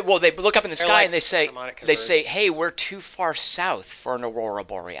 Well, they look up in the sky like and they say, hey, we're too far south for an aurora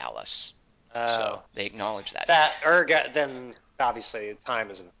borealis. So they acknowledge that. Then obviously time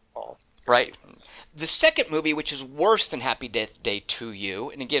isn't involved. Right. The second movie, which is worse than Happy Death Day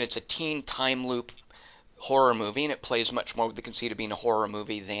 2U, and again, it's a teen time loop horror movie, and it plays much more with the conceit of being a horror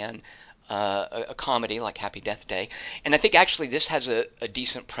movie than a comedy like Happy Death Day. And I think actually this has a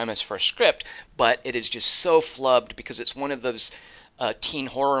decent premise for a script, but it is just so flubbed because it's one of those teen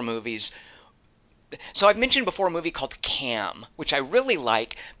horror movies. So I've mentioned before a movie called Cam, which I really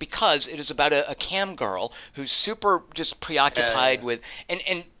like because it is about a cam girl who's super just preoccupied with,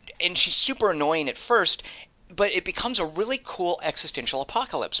 and she's super annoying at first, but it becomes a really cool existential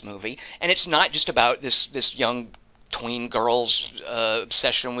apocalypse movie, and it's not just about this young tween girl's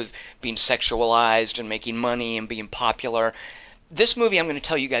obsession with being sexualized and making money and being popular. This movie I'm going to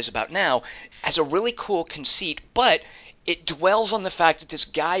tell you guys about now has a really cool conceit, but it dwells on the fact that this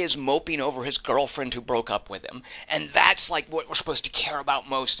guy is moping over his girlfriend who broke up with him, and that's like what we're supposed to care about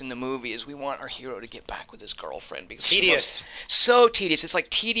most in the movie, is we want our hero to get back with his girlfriend. Because tedious. So tedious. It's like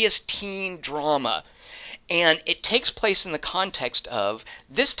tedious teen drama. And it takes place in the context of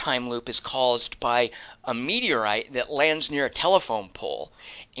this time loop is caused by a meteorite that lands near a telephone pole,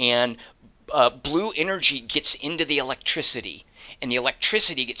 and blue energy gets into the electricity, and the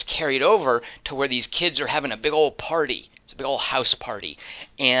electricity gets carried over to where these kids are having a big old party. It's a big old house party,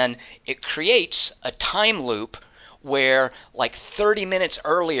 and it creates a time loop where like 30 minutes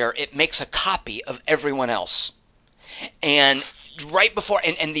earlier it makes a copy of everyone else. And right before,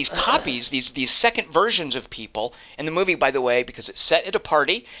 and these copies, these second versions of people, and the movie, by the way, because it's set at a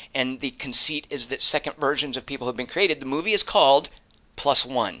party, and the conceit is that second versions of people have been created, the movie is called Plus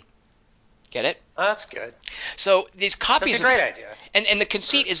One. Get it? Oh, that's good. So these copies... That's a great idea. And the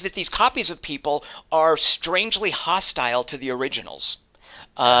conceit is that these copies of people are strangely hostile to the originals.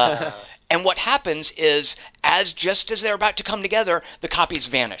 And what happens is, just as they're about to come together, the copies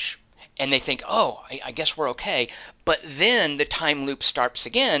vanish. and they think, oh, I guess we're okay. But then the time loop starts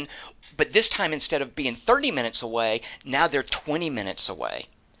again, but this time instead of being 30 minutes away, now they're 20 minutes away.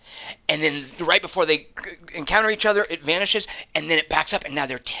 And then right before they encounter each other, it vanishes, and then it backs up, and now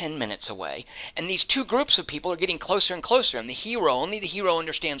they're 10 minutes away. And these two groups of people are getting closer and closer, and only the hero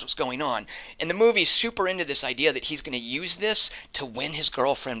understands what's going on. And the movie's super into this idea that he's going to use this to win his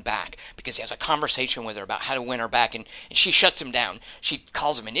girlfriend back, because he has a conversation with her about how to win her back, and she shuts him down. She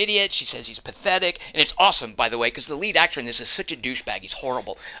calls him an idiot, she says he's pathetic, and it's awesome, by the way, because the lead actor in this is such a douchebag, he's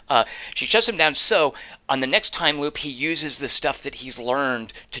horrible. She shuts him down, so on the next time loop, he uses the stuff that he's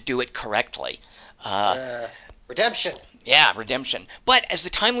learned to do it correctly. Redemption. Yeah, redemption. But as the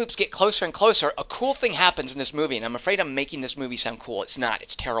time loops get closer and closer, a cool thing happens in this movie, and I'm afraid I'm making this movie sound cool. It's not.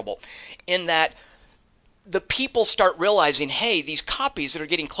 It's terrible. In that the people start realizing, hey, these copies that are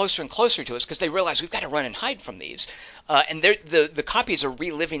getting closer and closer to us, because they realize we've got to run and hide from these, and the copies are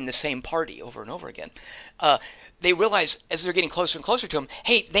reliving the same party over and over again. They realize as they're getting closer and closer to them,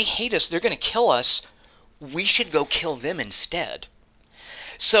 hey, they hate us. They're going to kill us. We should go kill them instead.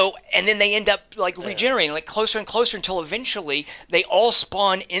 So, and then they end up like regenerating, like closer and closer until eventually they all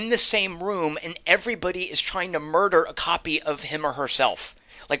spawn in the same room and everybody is trying to murder a copy of him or herself,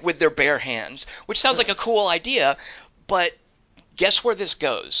 like with their bare hands, which sounds like a cool idea, but guess where this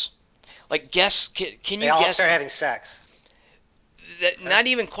goes? Like, guess, can you They all guess? start having sex. Not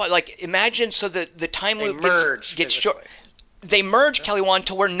even quite, like, imagine, so the time They loop merge gets physically. short. They merge, Kelly Wand,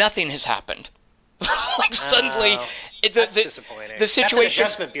 to where nothing has happened. Like, suddenly, Oh, the that's disappointing. the situation. That's an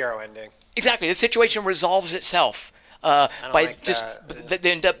Adjustment Bureau ending. Exactly, the situation resolves itself I don't by like just that.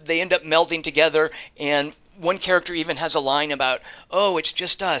 they end up melding together, and one character even has a line about, "Oh, it's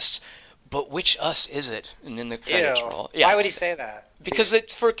just us." But which us is it? And then the credits Ew. roll. Yeah, Why would he say that? because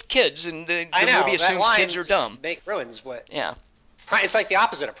it's for kids, and the I movie know, that assumes line kids are just dumb. ruins what... Yeah. It's like the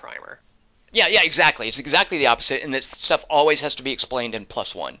opposite of Primer. Yeah, exactly. It's exactly the opposite, and this stuff always has to be explained in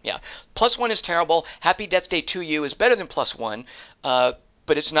 +1. Yeah, +1 is terrible. Happy Death Day 2U is better than +1,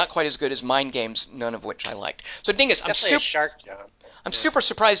 but it's not quite as good as Mind Games, none of which I liked. So, Dingus, It's definitely a shark jump. I'm super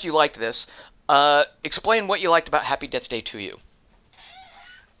surprised you liked this. Explain what you liked about Happy Death Day 2U.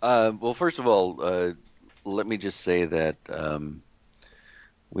 Well, first of all, let me just say that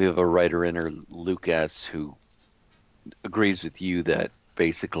we have a writer in her, Lucas, who agrees with you that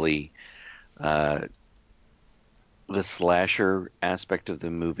basically uh, the slasher aspect of the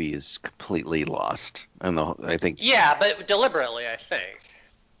movie is completely lost. And I think Yeah, but deliberately, I think.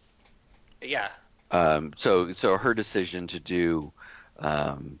 Yeah. so her decision to do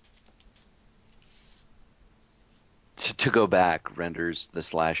um, to go back renders the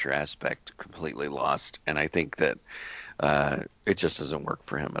slasher aspect completely lost, and I think that it just doesn't work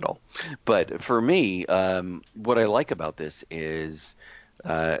for him at all. But for me, what I like about this is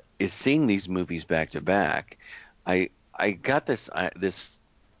seeing these movies back to back. I got this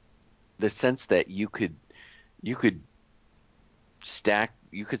sense that you could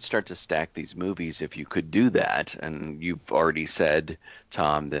start to stack these movies if you could do that. And you've already said,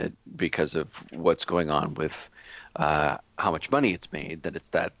 Tom, that because of what's going on with how much money it's made,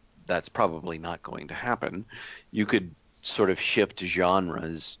 that's probably not going to happen. You could sort of shift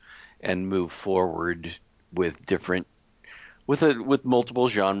genres and move forward with different with multiple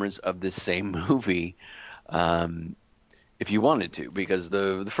genres of the same movie, um, if you wanted to, because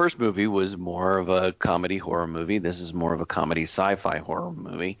the first movie was more of a comedy horror movie. This is more of a comedy sci-fi horror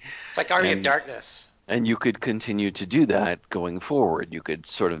movie, It's like Army of and Darkness. and you could continue to do that going forward. You could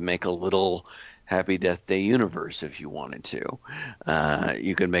sort of make a little Happy Death Day universe if you wanted to.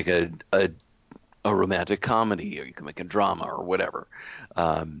 You could make a romantic comedy, or you can make a drama, or whatever.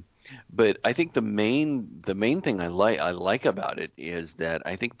 Um, but I think the main thing I like about it is that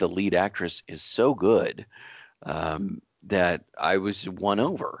I think the lead actress is so good, that I was won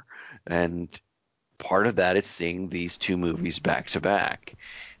over, and part of that is seeing these two movies back to back,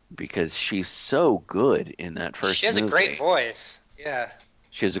 because she's so good in that She first has a great movie. voice. Yeah.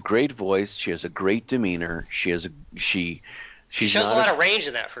 She has a great voice. She has a great demeanor. She She's shows a not lot of range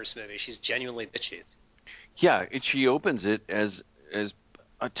in that first movie. She's genuinely bitchy. yeah. She opens it as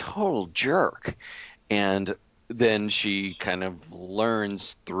a total jerk, and then she kind of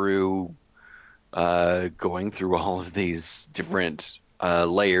learns through going through all of these different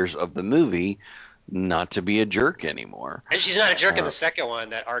layers of the movie not to be a jerk anymore. And she's not a jerk in Uh, the second one.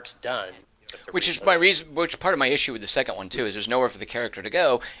 That arc's done. Which is my reason. Which part of my issue with the second one too is there's nowhere for the character to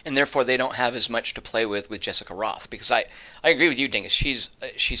go, and therefore they don't have as much to play with Jessica Rothe. Because I agree with you, Dingus. She's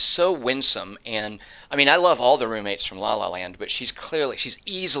so winsome, and I mean I love all the roommates from La La Land, but she's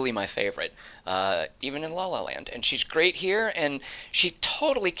easily my favorite, even in La La Land, and she's great here, and she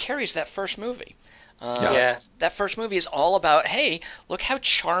totally carries that first movie. Yeah. That first movie is all about, hey, look how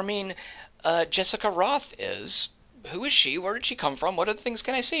charming Jessica Rothe is. Who is she? Where did she come from? What other things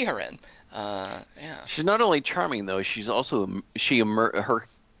can I see her in? Yeah. She's not only charming though; she's also she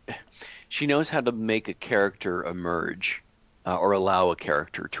knows how to make a character emerge, or allow a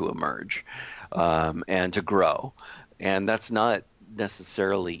character to emerge, and to grow, and that's not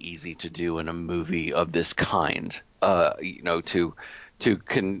necessarily easy to do in a movie of this kind. To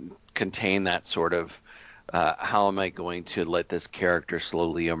contain that sort of how am I going to let this character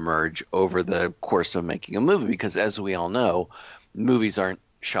slowly emerge over the course of making a movie? Because as we all know, movies aren't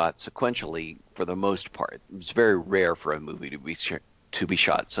shot sequentially for the most part. It's very rare for a movie to be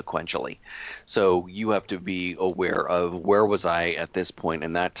shot sequentially. So you have to be aware of where was I at this point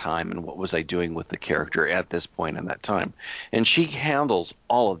in that time and what was I doing with the character at this point in that time. And she handles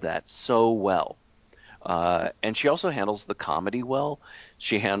all of that so well. And she also handles the comedy well.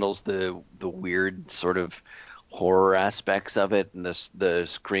 She handles the weird sort of horror aspects of it and the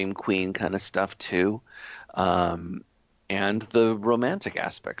Scream Queen kind of stuff too, and the romantic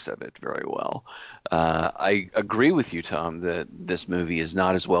aspects of it very well. I agree with you, Tom, that this movie is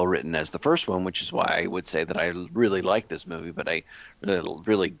not as well written as the first one, which is why I would say that I really like this movie, but I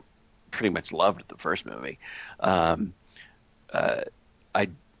really pretty much loved the first movie. I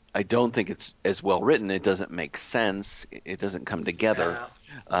I don't think it's as well written. It doesn't make sense. It doesn't come together.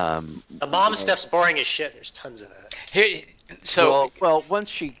 The mom stuff's boring as shit. There's tons of it. Here, so Once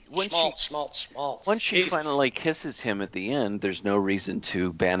she Jesus. finally kisses him at the end, there's no reason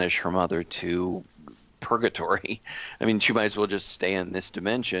to banish her mother to purgatory. I mean, she might as well just stay in this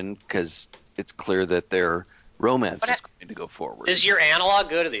dimension because it's clear that their romance is going to go forward. Does your analog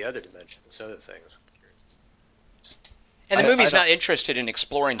go to the other dimension? That's the other thing. And the movie's not interested in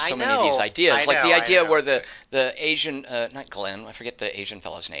exploring so many of these ideas. Like the idea where the Asian, not Glenn, I forget the Asian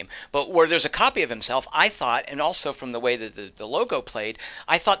fellow's name, but where there's a copy of himself, I thought, and also from the way that the logo played,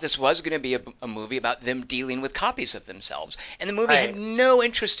 I thought this was going to be a movie about them dealing with copies of themselves. And the movie had no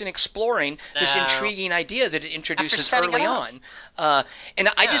interest in exploring this intriguing idea that it introduces early on. And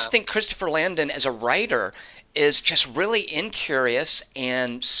I just think Christopher Landon, as a writer, is just really incurious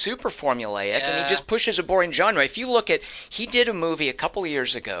and super formulaic, and he just pushes a boring genre. If you look at, he did a movie a couple of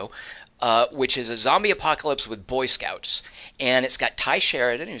years ago, which is a zombie apocalypse with Boy Scouts, and it's got Ty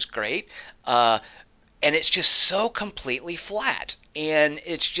Sheridan, who's great, and it's just so completely flat, and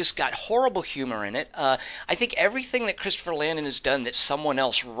it's just got horrible humor in it. I think everything that Christopher Landon has done that someone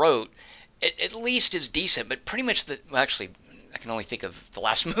else wrote, at least is decent, but pretty much I can only think of the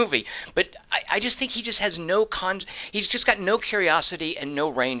last movie, but I just think he just has he's just got no curiosity and no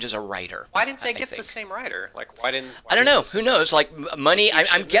range as a writer. Why didn't they get the same writer? Why I don't know. Who knows? Like money.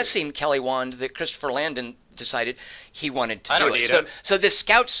 I'm guessing, Kelly Wand, that Christopher Landon decided he wanted to do it. So this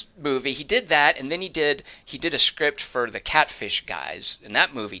Scouts movie, he did that, and then he did a script for the Catfish guys, and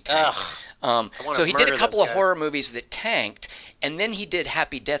that movie tanked. So he did a couple of horror movies that tanked, and then he did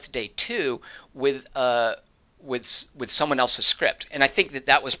Happy Death Day 2 with someone else's script, and I think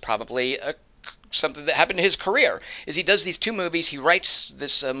that was probably something that happened in his career. Is he does these two movies? He writes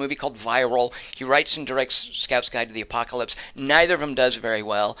this movie called Viral. He writes and directs Scout's Guide to the Apocalypse. Neither of them does very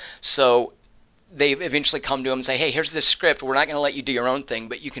well. So they eventually come to him and say, "Hey, here's this script. We're not going to let you do your own thing,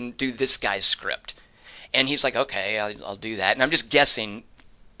 but you can do this guy's script." And he's like, "Okay, I'll do that." And I'm just guessing,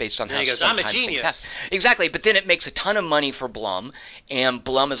 based on how he goes, "I'm a genius." Exactly, but then it makes a ton of money for Blum, and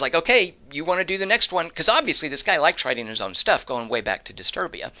Blum is like, "Okay, you want to do the next one?" Because obviously this guy likes writing his own stuff, going way back to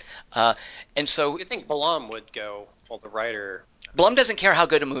Disturbia, and so you think Blum would go? Well, the writer. Blum doesn't care how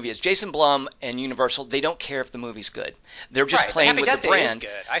good a movie is. Jason Blum and Universal, they don't care if the movie's good. They're just playing with the brand.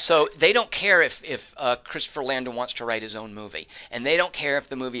 So they don't care if Christopher Landon wants to write his own movie. And they don't care if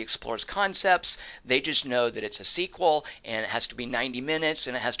the movie explores concepts. They just know that it's a sequel, and it has to be 90 minutes,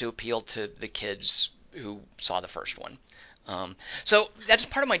 and it has to appeal to the kids who saw the first one. So that's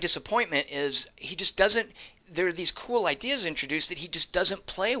part of my disappointment is he just doesn't – there are these cool ideas introduced that he just doesn't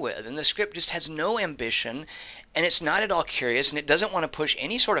play with, and the script just has no ambition, and it's not at all curious, and it doesn't want to push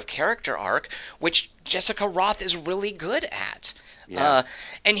any sort of character arc, which Jessica Rothe is really good at. Yeah.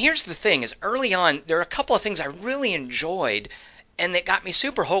 And here's the thing: is early on, there are a couple of things I really enjoyed, and it got me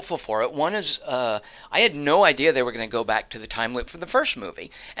super hopeful for it. One is I had no idea they were going to go back to the time loop from the first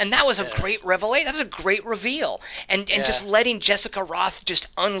movie, and that was a great revelation. That was a great reveal, and just letting Jessica Roth just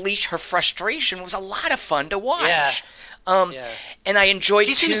unleash her frustration was a lot of fun to watch. Yeah. And I enjoyed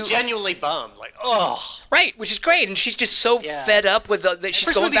She seems genuinely bummed, like, oh. Right, which is great, and she's just so fed up with that she's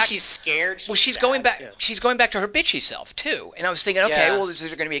First going movie, back. She's scared. She's sad. going back. She's going back to her bitchy self too. And I was thinking, okay, well, is there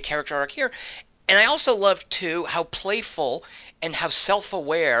going to be a character arc here? And I also loved too how playful and how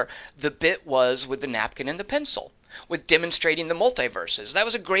self-aware the bit was with the napkin and the pencil, with demonstrating the multiverses. That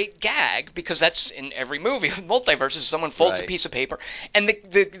was a great gag because that's in every movie with multiverses. Someone folds a piece of paper, and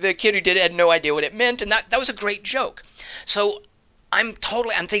the kid who did it had no idea what it meant, and that was a great joke. So I'm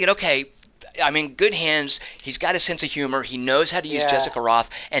thinking, okay, I'm in good hands. He's got a sense of humor. He knows how to use Jessica Roth.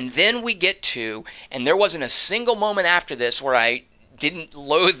 And then we get to, and there wasn't a single moment after this where I didn't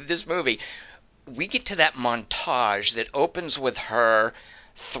loathe this movie. We get to that montage that opens with her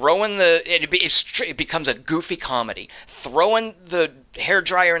throwing it becomes a goofy comedy, throwing the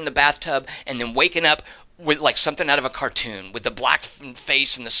hairdryer in the bathtub and then waking up with like something out of a cartoon with the black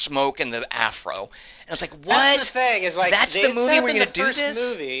face and the smoke and the afro. And I was like, what? That's the thing, is like, that's they the movie we're going to do this?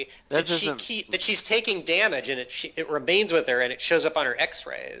 this? Movie that she's taking damage and it remains with her and it shows up on her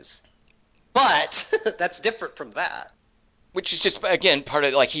x-rays. But that's different from that. Which is just, again, part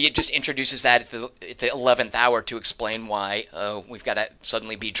of, like, he just introduces that at the 11th hour to explain why we've got to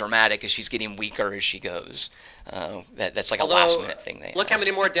suddenly be dramatic as she's getting weaker as she goes. That's like a last-minute thing. Look how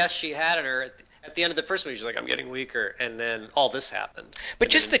many more deaths she had in her. At the end of the first movie, she's like, I'm getting weaker, and then all this happened. But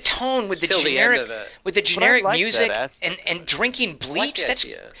just the tone with the generic music and drinking bleach,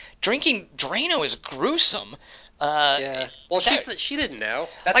 drinking Drano is gruesome. Well, she didn't know.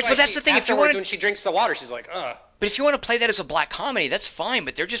 That's but that's the thing. Afterwards, when she drinks the water, she's like, ugh. But if you want to play that as a black comedy, that's fine.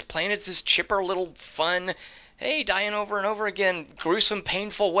 But they're just playing it as this chipper little fun, hey, dying over and over again, gruesome,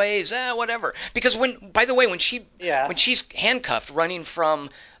 painful ways, whatever. Because by the way, when she's handcuffed, running from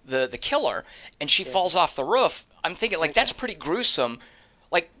the killer, and she falls off the roof, I'm thinking like that's pretty gruesome.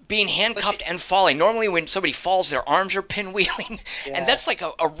 Like being handcuffed and falling. Normally when somebody falls, their arms are pinwheeling. And that's like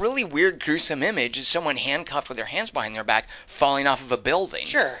a really weird, gruesome image, is someone handcuffed with their hands behind their back falling off of a building.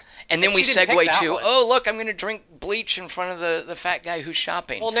 Sure. And then we segue to, oh, look, I'm going to drink bleach in front of the fat guy who's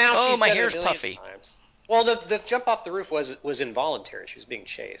shopping. Well, now she's my done hair's it puffy. Times. Well, the jump off the roof was involuntary. She was being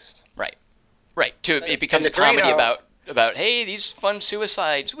chased. Right. It becomes a comedy about, hey, these fun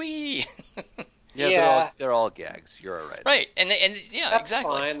suicides. Wee. They're all gags. You're all right. Right. And yeah, that's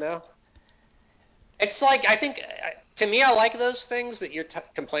exactly. That's fine, though. It's like, I think, to me, I like those things that you're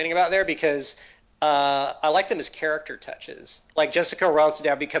complaining about there because I like them as character touches. Like, Jessica Roth's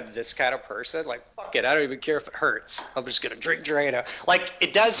now become this kind of person. Like, fuck it, I don't even care if it hurts. I'm just going to drink Drano. Like,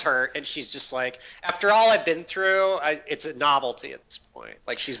 it does hurt, and she's just like, after all I've been through, it's a novelty at this point.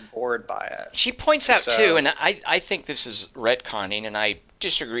 Like, she's bored by it. She points out, too, and I think this is retconning, and I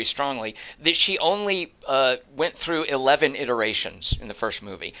disagree strongly, that she only went through 11 iterations in the first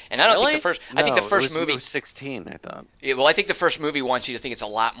movie. And I don't think the first... I think the first movie... It was 16, I thought. Yeah, well, I think the first movie wants you to think it's a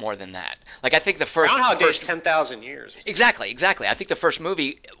lot more than that. Like, I think the first... Groundhog Day is 10,000 years. Exactly. I think the first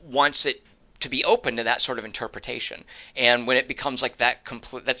movie wants it to be open to that sort of interpretation. And when it becomes like that,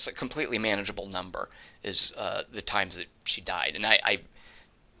 that's a completely manageable number, is the times that she died. And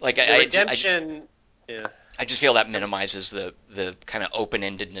Redemption... I just feel that minimizes the kind of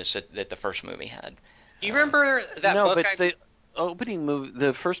open-endedness that the first movie had. Do you remember that book? No, but the opening movie,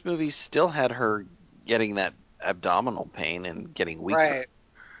 the first movie still had her getting that abdominal pain and getting weaker. Right.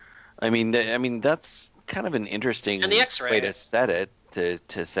 I mean that's kind of an interesting way to set it,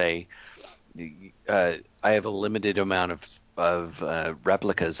 to say I have a limited amount of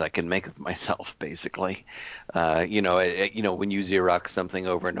replicas I can make of myself, basically. When you Xerox something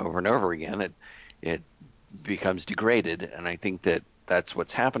over and over and over again, it becomes degraded, and I think that's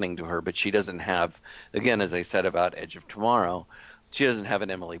what's happening to her. But she doesn't have, again, as I said about Edge of Tomorrow, she doesn't have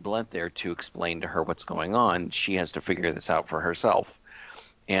an Emily Blunt there to explain to her what's going on. She has to figure this out for herself,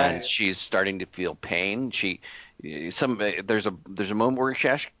 and she's starting to feel pain. There's a moment where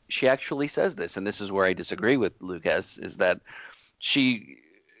she actually says this, and this is where I disagree with Lucas, is that she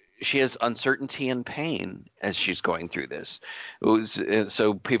has uncertainty and pain as she's going through this.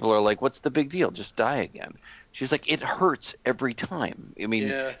 So people are like, what's the big deal? Just die again. She's like, it hurts every time. I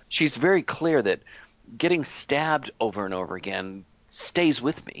mean, she's very clear that getting stabbed over and over again stays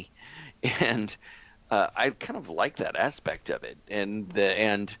with me. And I kind of like that aspect of it. And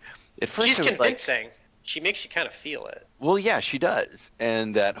at first she's it was convincing. She makes you kind of feel it. Well, yeah, she does.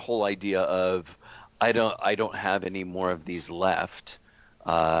 And that whole idea of I don't have any more of these left.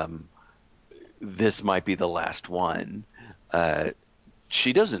 This might be the last one.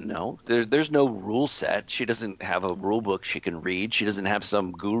 She doesn't know. There's no rule set. She doesn't have a rule book she can read. She doesn't have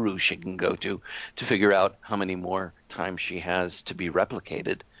some guru she can go to figure out how many more times she has to be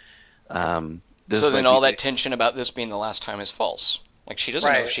replicated. This So then might all be that tension about this being the last time is false. Like she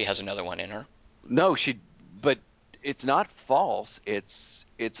doesn't know Right. she has another one in her. no, but it's not false. It's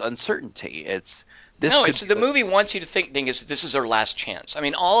uncertainty. This No, could it's be the movie wants you to think this is her last chance. I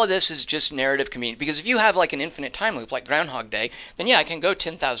mean, all of this is just narrative convenience. Because if you have like an infinite time loop like Groundhog Day, then yeah, I can go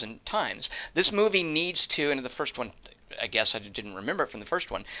 10,000 times. This movie needs to, and the first one, I guess I didn't remember it from the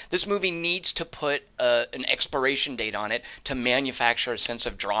first one. This movie needs to put an expiration date on it to manufacture a sense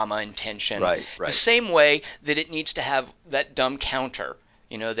of drama and tension. right, The right. same way that it needs to have that dumb counter,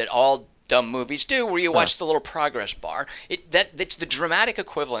 that all dumb movies do, where you Huh. watch the little progress bar. It's the dramatic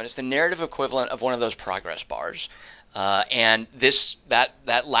equivalent. It's the narrative equivalent of one of those progress bars. And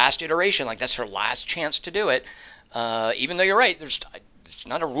that last iteration, like that's her last chance to do it. Even though you're right, it's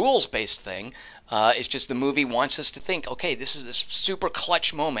not a rules based thing. It's just the movie wants us to think, okay, this is this super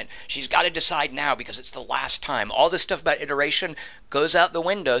clutch moment. She's got to decide now because it's the last time. All this stuff about iteration goes out the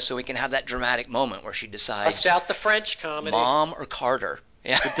window so we can have that dramatic moment where she Bust decides out the French comedy. mom or Carter.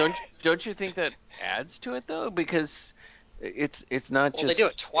 Yeah. But don't you think that adds to it though? Because it's not Well, they just do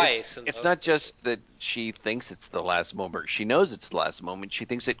it twice in it's both not just movies. that she thinks it's the last moment. She knows it's the last moment. She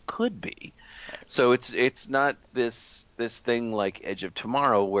thinks it could be. So it's not this thing like Edge of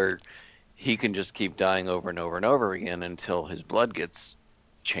Tomorrow where he can just keep dying over and over and over again until his blood gets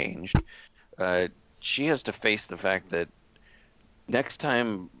changed. Uh, she has to face the fact that next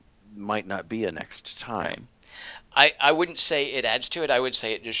time might not be a next Right. time. I wouldn't say it adds to it. I would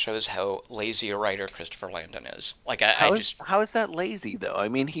say it just shows how lazy a writer Christopher Landon is. Like I just How is that lazy though? I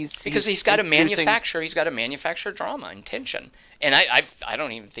mean, because he's introducing. he's got to manufacture drama and tension, and I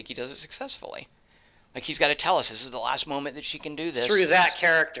don't even think he does it successfully. Like he's got to tell us this is the last moment that she can do Through this. that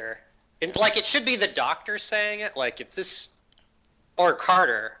character. And, like, it should be the doctor saying it. Like, if this. Or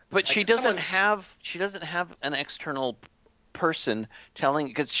Carter. But Like, she if doesn't someone's. have an external person telling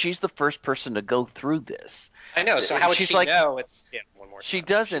because she's the first person to go through this. I know, so how would She's she like know it's. Yeah, one more she time.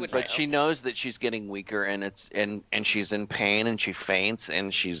 She doesn't, wouldn't but know. she knows that she's getting weaker and she's in pain and she faints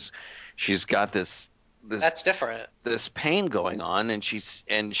and she's got this That's different. this pain going on and she That's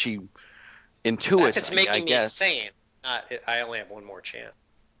intuits, it's I making me guess. insane. Not, I only have one more chance.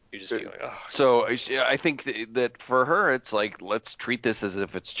 You just be like, oh. So I think that for her, it's like let's treat this as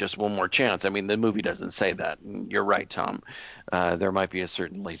if it's just one more chance. I mean, the movie doesn't say that. And you're right, Tom. There might be a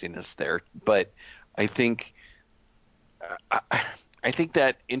certain laziness there, but I think I think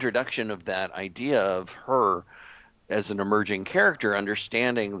that introduction of that idea of her as an emerging character,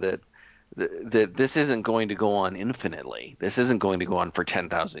 understanding that this isn't going to go on infinitely. This isn't going to go on for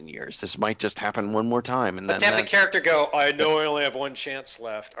 10,000 years. This might just happen one more time, and But then to have the that's character go, I know I only have one chance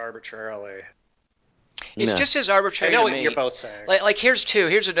left, arbitrarily. It's no. just as I arbitrary know to what me. you're both saying. Like here's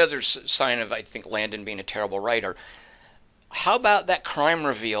another sign of I think Landon being a terrible writer. How about that crime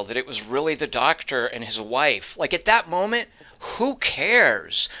reveal that it was really the doctor and his wife? Like at that moment, who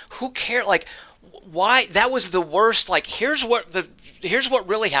cares? Who cares? Like why that was the worst. Like here's what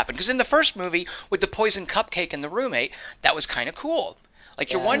really happened. Because in the first movie with the poison cupcake and the roommate, that was kind of cool.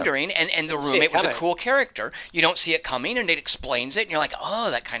 Like you're Yeah. wondering, and the Didn't see it roommate was a coming. cool character. You don't see it coming, and it explains it, and you're like,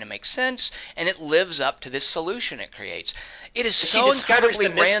 oh, that kind of makes sense, and it lives up to this solution it creates. It is She so discovers incredibly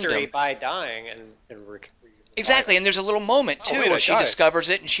the mystery random. by dying and Exactly, and there's a little moment Oh, too wait, where I she died. discovers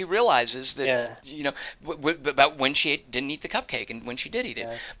it and she realizes that Yeah. about when didn't eat the cupcake and when she did eat it.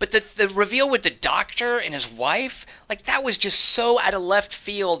 Yeah. But the reveal with the doctor and his wife, like that was just so out of left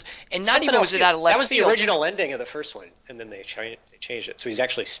field, and not Something even else was it too. out of left That was the field. original ending of the first one, and then they changed it, so he's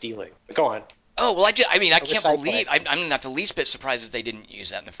actually stealing. But go on. Oh well, I mean, I Or can't recycling. believe I'm not the least bit surprised that they didn't use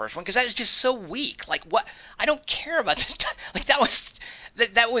that in the first one because that was just so weak. Like what? I don't care about this. Like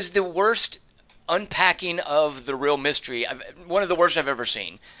that was the worst unpacking of the real mystery. One of the worst I've ever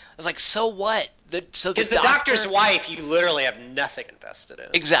seen. I was like, so what? So Because the the doctor's doctor. wife, you literally have nothing invested in.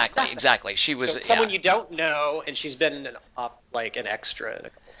 Exactly, Nothing. exactly. She So was, it's yeah. someone you don't know, and she's been like an extra in a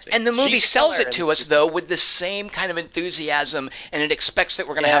couple scenes. And the movie She's a sells killer, it and to us though with the same kind of enthusiasm, and it expects that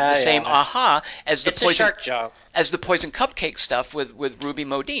we're going to have the yeah, same yeah. aha as the It's a poison shark job. cupcake stuff with Ruby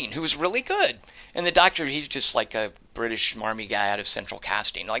Modine, who was really good. And the doctor, he's just like a British smarmy guy out of Central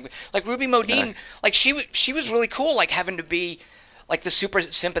Casting. Like Ruby Uh, Modine, like she was really cool, like having to be like the super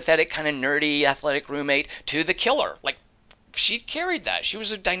sympathetic kind of nerdy athletic roommate to the killer. Like she carried that. She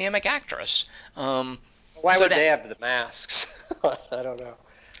was a dynamic actress. Why So would that they have the masks? I don't know.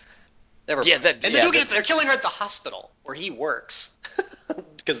 Never yeah mind. that And yeah they're that killing her at the hospital where he works.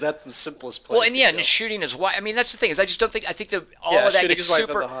 because that's the simplest place. Well, and to yeah, kill. and shooting his wife. I mean, that's the thing is I just don't think I think that all Yeah, of that shooting gets his wife in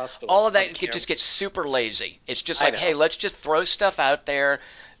super. the hospital All of on that camera. just gets super lazy. It's just I like, know. hey, let's just throw stuff out there.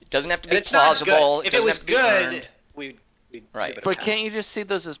 It doesn't have to be And it's not plausible. good. If it doesn't was have to be good, earned. we'd Right. give it a But pass. can't you just see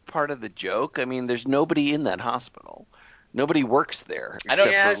those as part of the joke? I mean, there's nobody in that hospital. Nobody works there I don't-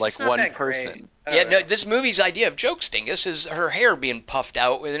 except Yeah, for it's like just not one that great. person. I Yeah, don't no, know. this movie's idea of jokes, Dingus, is her hair being puffed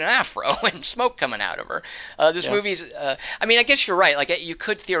out with an afro and smoke coming out of her. This Yeah. movie's, I mean, I guess you're right. Like, you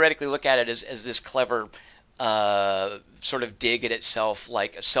could theoretically look at it as this clever sort of dig at itself,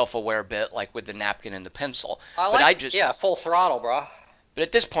 like a self-aware bit, like with the napkin and the pencil. Yeah, full throttle, bro. But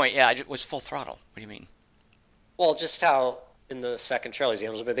at this point, yeah, I just was full throttle. What do you mean? Well, just how in the second Charlie's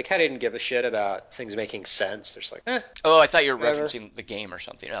Angels, but they kind of didn't give a shit about things making sense. They're just like, Oh, I thought you were whatever. referencing the game or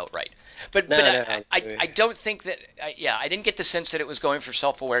something. Oh, right. But No, but no, I don't think that I didn't get the sense that it was going for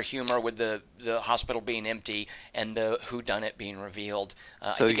self-aware humor with the hospital being empty and the whodunit being revealed. So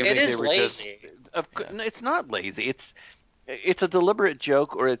I think you it think is they were lazy. just no, it's not lazy. It's a deliberate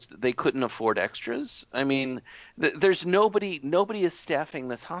joke, or it's they couldn't afford extras. I mean, there's nobody is staffing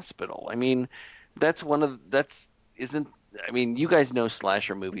this hospital. I mean, that's isn't. I mean, you guys know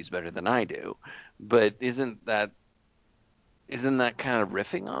slasher movies better than I do, but isn't that kind of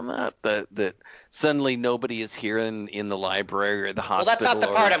riffing on that suddenly nobody is here in the library or the Well, hospital? that's not the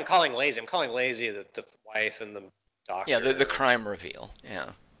part or, I'm calling lazy. I'm calling lazy the wife and the doctor. yeah, the crime reveal.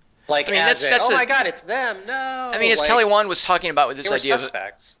 Yeah. Like, I mean, as that's oh a- my god, it's them. No. I mean, as like, Kelly Wand was talking about with they this were idea of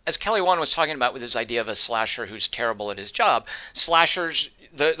suspects. as Kelly Wand was talking about with his idea of a slasher who's terrible at his job, slashers,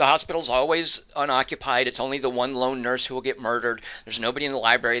 the hospital's always unoccupied. It's only the one lone nurse who will get murdered. There's nobody in the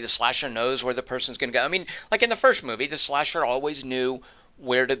library. The slasher knows where the person's going to go. I mean, like in the first movie, the slasher always knew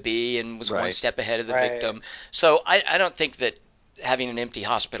where to be and was one Right. step ahead of the Right. victim. So I don't think that having an empty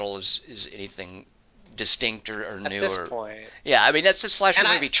hospital is anything distinct or At new. this or point, Yeah, I mean, that's the slasher And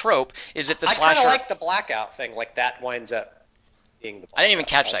I- movie trope, is that the I kind slasher... of like the blackout thing. Like that winds up being the. I didn't even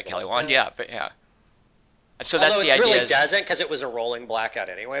blackout catch that, hospital. Kelly Wand. Yeah, but yeah. So that's Although the it idea. really doesn't, because it was a rolling blackout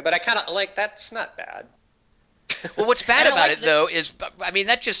anyway. But I kind of like that's not bad. Well, what's bad And I about like it, though, is, I mean,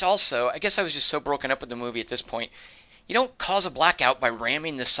 that just also, I guess I was just so broken up with the movie at this point. You don't cause a blackout by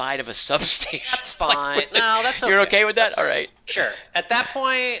ramming the side of a substation. That's fine. No, that's okay. You're okay with that? That's All right. Sure. At that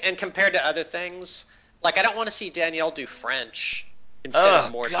point, and compared to other things, like I don't want to see Danielle do French instead Oh,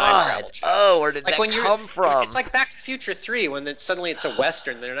 of more God. time travel jokes. Oh, where did like that when you're, come from? It's like Back to the Future 3 when suddenly it's a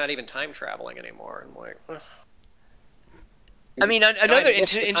Western. They're not even time traveling anymore. I'm like, ugh. I mean, I another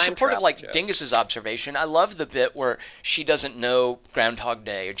miss in the time support of travel like joke. Dingus's observation, I love the bit where she doesn't know Groundhog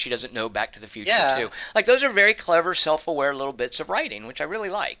Day and she doesn't know Back to the Future Yeah. too. Like those are very clever, self-aware little bits of writing, which I really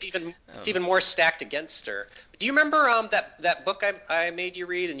like. It's even more stacked against her. Do you remember that book I made you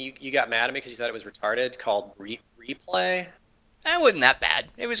read and you got mad at me because you thought it was retarded called Replay? That wasn't that bad.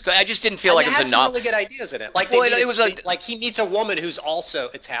 It was good. I just didn't feel And like it it was had a some novel. really good ideas in it. Like Well, it was like he meets a woman who's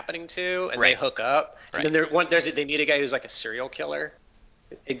also it's happening to, and they Right. hook up. Right. And then they meet a guy who's like a serial killer,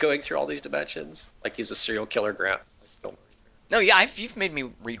 and going through all these dimensions. Like he's a serial killer No, yeah, you've made me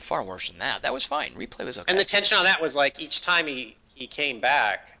read far worse than that. That was fine. Replay was okay. And the tension on that was like each time he came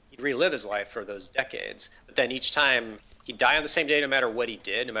back, he'd relive his life for those decades. But then each time he'd die on the same day, no matter what he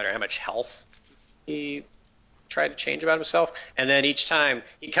did, no matter how much health he tried to change about himself. And then each time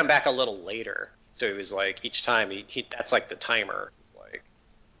he'd come back a little later. So he was like each time he that's like the timer. He's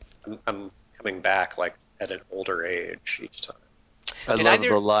like, I'm coming back like at an older age each time. I Did love either-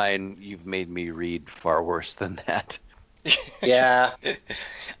 the line, "You've made me read far worse than that." Yeah.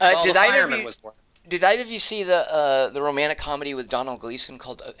 Well, did the either of fireman you was one. did either of you see the romantic comedy with Donald Gleason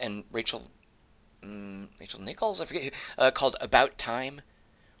called and Rachel Nichols, I forget, called About Time,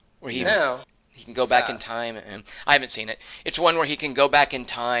 where he No. he can go What's back that? in time, and I haven't seen it. It's one where he can go back in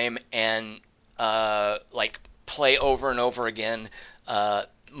time and like play over and over again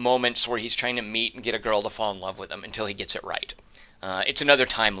moments where he's trying to meet and get a girl to fall in love with him until he gets it right. It's another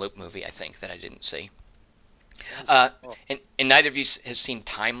time loop movie, I think, that I didn't see. And neither of you has seen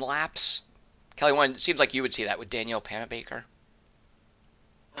Time Lapse. Kelly, one, it seems like you would see that with Danielle Panabaker.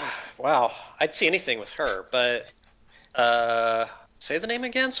 Wow. I'd see anything with her, but say the name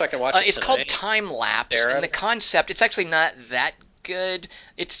again so I can watch it It's called tonight. Time Lapse, Sarah? and the concept, it's actually not that good.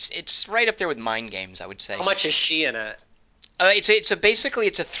 It's right up there with Mind Games, I would say. How much is she in it? Basically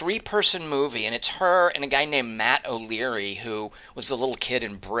it's a 3-person movie, and it's her and a guy named Matt O'Leary, who was the little kid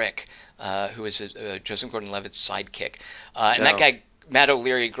in Brick, who is Joseph Gordon-Levitt's sidekick. And that guy, Matt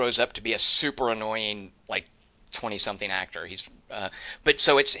O'Leary, grows up to be a super annoying, like 20-something actor. But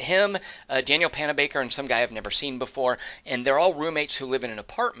so it's him, Daniel Panabaker, and some guy I've never seen before, and they're all roommates who live in an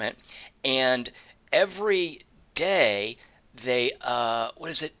apartment. And every day they what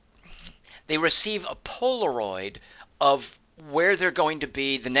is it? They receive a Polaroid of where they're going to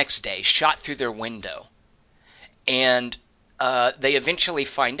be the next day, shot through their window, and they eventually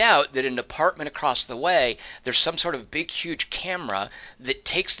find out that in an apartment across the way, there's some sort of big, huge camera that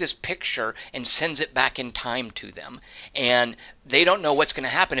takes this picture and sends it back in time to them. And they don't know what's going to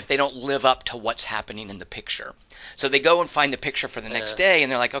happen if they don't live up to what's happening in the picture. So they go and find the picture for the next day,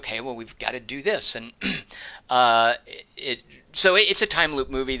 and they're like, okay, well, we've got to do this. And so it's a time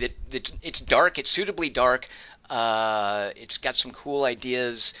loop movie that it's dark. It's suitably dark. It's got some cool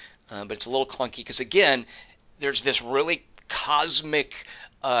ideas, but it's a little clunky because, again, there's this really cosmic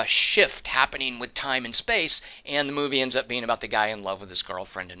shift happening with time and space, and the movie ends up being about the guy in love with his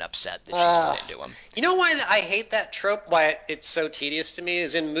girlfriend and upset that she's not into him. You know why I hate that trope? Why it's so tedious to me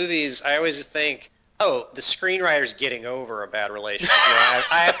is in movies. I always think, oh, the screenwriter's getting over a bad relationship. You know,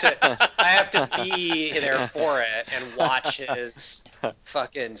 I have to be there for it and watch his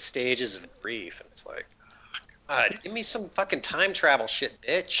fucking stages of grief. And it's like, God, give me some fucking time travel shit,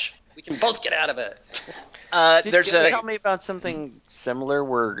 bitch. We can both get out of it. Tell me about something similar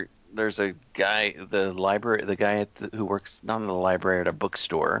where there's a guy, the guy who works not in the library at a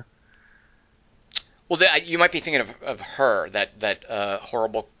bookstore. Well, you might be thinking of Her, that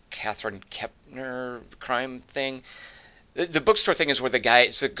horrible Catherine Kepner crime thing. The bookstore thing is where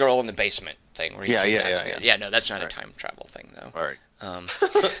it's the girl in the basement thing. Where yeah. No, that's not a time travel thing though. All right.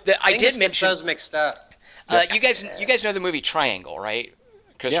 I did mention those mixed up. You guys know the movie Triangle, right?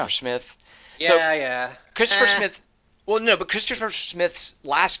 Christopher Smith. Yeah. Christopher Smith. Well, no, but Christopher Smith's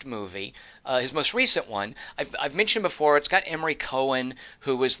last movie, his most recent one, I've mentioned before. It's got Emery Cohen,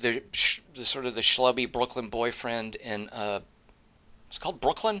 who was the sort of the schlubby Brooklyn boyfriend in it's called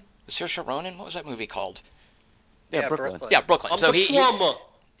Brooklyn. With Saoirse Ronan. What was that movie called? Yeah, Brooklyn. Yeah, Brooklyn. So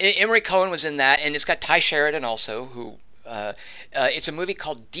Emery Cohen was in that, and it's got Ty Sheridan also, who it's a movie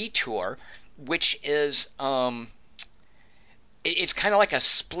called Detour, which is it's kind of like a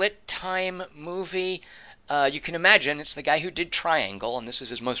split time movie. You can imagine it's the guy who did Triangle, and this is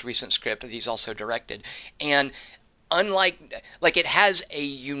his most recent script that he's also directed. And unlike, it has a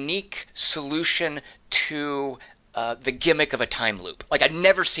unique solution to the gimmick of a time loop. Like, I'd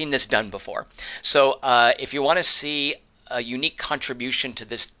never seen this done before. So if you want to see a unique contribution to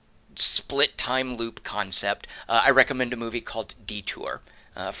this split time loop concept, I recommend a movie called Detour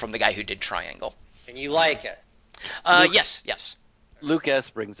from the guy who did Triangle. And you like it? Yes. Luke S.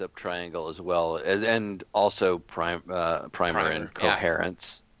 brings up Triangle as well, and also Primer and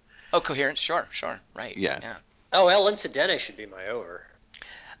Coherence. Yeah. Oh, Coherence, sure, right. Yeah. Oh, El Incidente should be my over.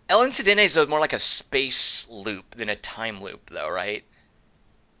 El Incidente is more like a space loop than a time loop, though, right?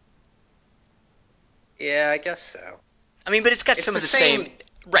 Yeah, I guess so. I mean, but it's got some of the same.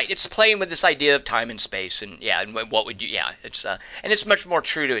 Right, it's playing with this idea of time and space, and what would you? Yeah, it's and it's much more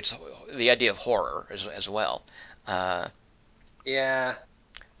true to the idea of horror as well. Yeah.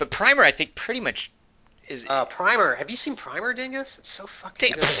 But Primer, I think, pretty much is. Primer. Have you seen Primer, Dingus? It's so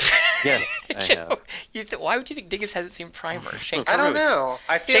fucking good. Yes, I have. Why would you think Dingus hasn't seen Primer? Shane I don't know.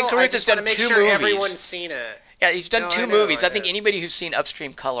 I just want to make sure everyone's seen it. Yeah, he's done two movies. I think anybody who's seen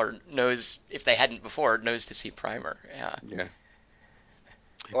Upstream Color knows, if they hadn't before, knows to see Primer. Yeah.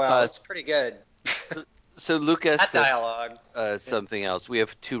 Well, it's pretty good. So Lucas, that dialogue. Something else. We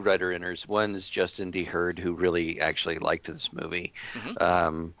have two writer-inners. One is Justin D. Hurd, who really actually liked this movie.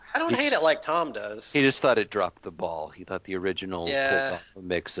 Mm-hmm. I don't hate it like Tom does. He just thought it dropped the ball. He thought the original pulled off a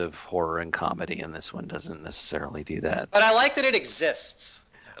mix of horror and comedy, and this one doesn't necessarily do that. But I like that it exists.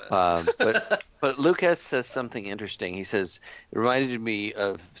 But Lucas says something interesting. He says, it reminded me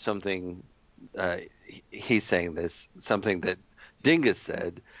of something, he's saying this, something that Dingus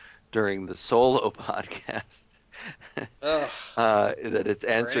said during the Solo podcast, that it's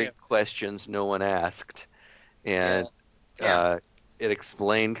answering questions no one asked, and it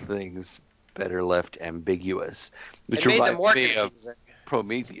explained things better left ambiguous, which reminds me of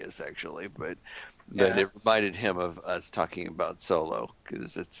Prometheus, actually, but it reminded him of us talking about Solo,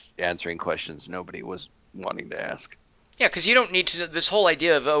 because it's answering questions nobody was wanting to ask. Yeah, because you don't need to. This whole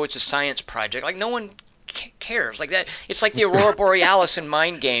idea of it's a science project, like no one cares like that. It's like the Aurora Borealis in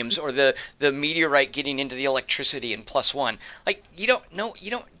Mind Games, or the meteorite getting into the electricity in +1. Like,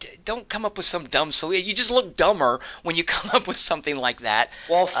 don't come up with some dumb solution. You just look dumber when you come up with something like that.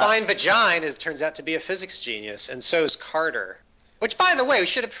 Well, Fine Vagine turns out to be a physics genius, and so is Carter. Which, by the way, we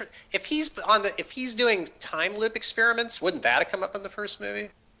should have. If he's doing time loop experiments, wouldn't that have come up in the first movie?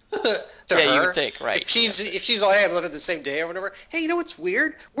 You would think, right? If she's like, hey, I'm living the same day or whatever. Hey, you know what's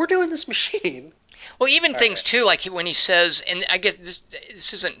weird? We're doing this machine. Well, even things too, like when he says, and I guess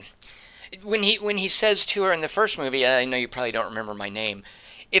this isn't. when he says to her in the first movie, I know you probably don't remember my name.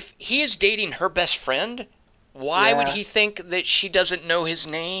 If he is dating her best friend, why would Yeah. he think that she doesn't know his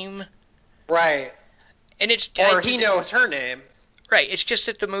name? Right. And it's Or he knows her name. right. It's just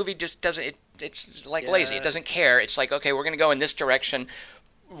that the movie just doesn't. It's like lazy. It Yeah. doesn't care. It's like, okay, we're going to go in this direction.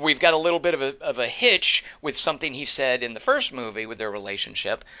 We've got a little bit of a hitch with something he said in the first movie with their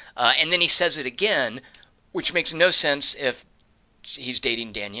relationship, and then he says it again, which makes no sense if he's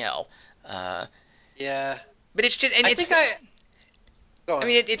dating Danielle. Uh, Yeah. but it's just, and I it's. think I. Go I on.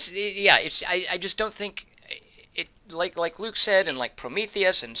 mean, yeah. It's. I just don't think it. Like Luke said, and like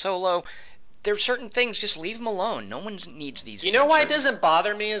Prometheus and Solo. There's certain things, just leave them alone. No one needs these You know why it answers. doesn't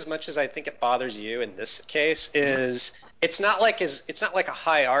bother me as much as I think it bothers you in this case is it's not like a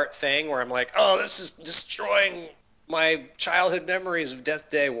high art thing where I'm like, oh, this is destroying my childhood memories of Death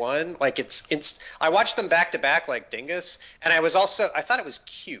Day One. Like it's I watched them back to back like Dingus, and I thought it was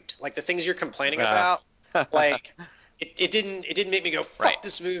cute. Like the things you're complaining Wow. about, like it didn't make me go fuck Right.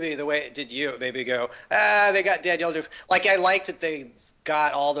 this movie the way it did you. It made me go, they got Danielle. Like I liked that they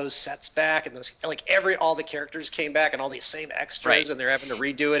got all those sets back and those like all the characters came back and all these same Right. extras and they're having to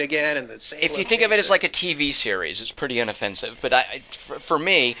redo it again and the same If you think of it as location. like a TV series, it's pretty inoffensive. But for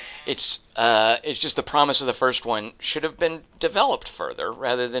me, it's just the promise of the first one should have been developed further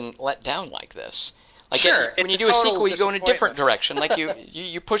rather than let down like this. Like Sure, when it's you a do a total sequel, you go in a different disappointment. direction. Like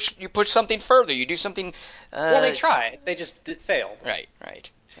you push something further. You do something. Well, they tried. They just failed. Right. Right.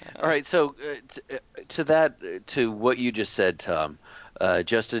 All right, so to that, to what you just said, Tom,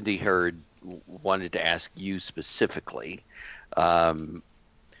 Justin D. Hurd wanted to ask you specifically um,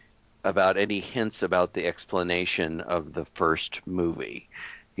 about any hints about the explanation of the first movie.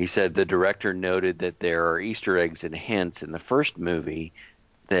 He said the director noted that there are Easter eggs and hints in the first movie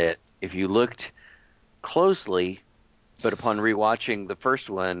that, if you looked closely, but upon rewatching the first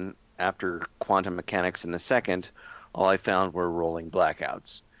one after quantum mechanics in the second, all I found were rolling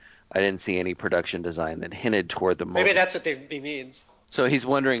blackouts. I didn't see any production design that hinted toward the Maybe multi. that's what he means. So he's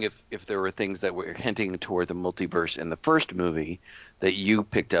wondering if there were things that were hinting toward the multiverse in the first movie that you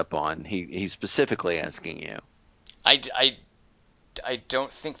picked up on. He's specifically asking you. I, I, I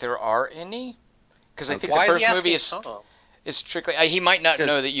don't think there are any because I think Okay. the Why is he first movie asking is Tom? is strictly. He might not know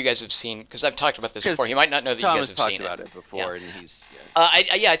Because that you guys have seen because I've talked about this before. He might not know that you Tom guys has have talked seen it. about it Yeah. before, and he's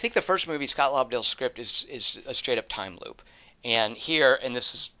yeah. Yeah, I think the first movie, Scott Lobdell's script, is a straight up time loop, and here, and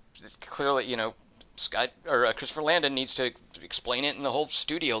this is clearly, Scott or Christopher Landon needs to explain it in the whole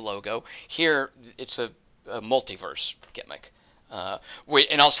studio logo. Here, it's a multiverse gimmick.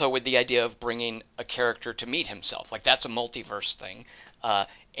 And also with the idea of bringing a character to meet himself, like that's a multiverse thing,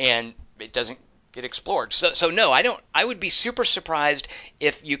 and it doesn't get explored. So no, I don't. I would be super surprised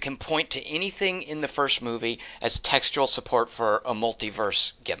if you can point to anything in the first movie as textual support for a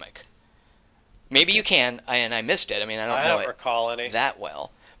multiverse gimmick. Maybe you can, and I missed it. I mean, I don't I know don't it recall any. that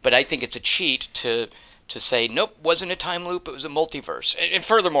well, but I think it's a cheat to say nope, wasn't a time loop, it was a multiverse. And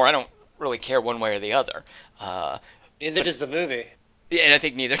furthermore, I don't really care one way or the other. Uh, Neither but does the movie. yeah, and I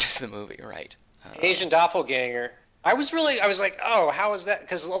think neither does the movie, right? Asian Doppelganger. I was like, oh, how is that?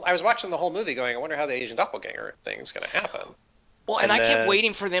 Because I was watching the whole movie going, I wonder how the Asian Doppelganger thing is going to happen. Well, and And I kept then,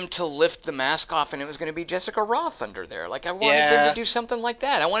 waiting for them to lift the mask off, and it was going to be Jessica Roth under there. Like I wanted them to yeah, do something like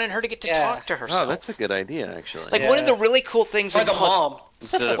that. I wanted her to get to yeah, talk to Oh, that's a herself. good idea, actually. Like one of the yeah. really cool things Or in the plus mom.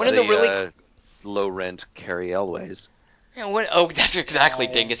 Instead of one of the the really low rent Carrie Elways. oh, that's exactly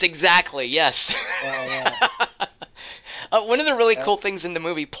Yeah, Dingus. Exactly, yes. yeah. One of the really Yeah. cool things in the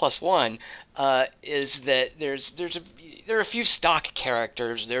movie Plus One is that there are a few stock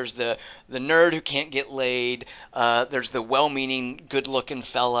characters. There's the nerd who can't get laid. There's the well-meaning, good-looking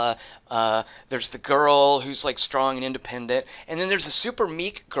fella. There's the girl who's like strong and independent, and then there's the super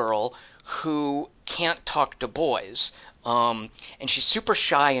meek girl who can't talk to boys. And she's super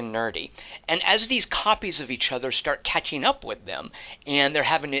shy and nerdy. And as these copies of each other start catching up with them, and they're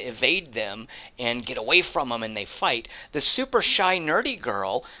having to evade them and get away from them, and they fight, the super shy nerdy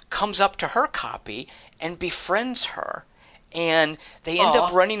girl comes up to her copy and befriends her. And they end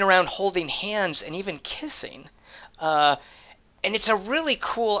up Aw. running around holding hands and even kissing. Uh, and it's a really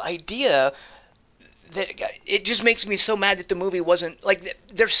cool idea that it just makes me so mad that the movie wasn't like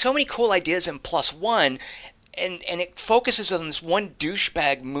there's so many cool ideas in Plus One, and it focuses on this one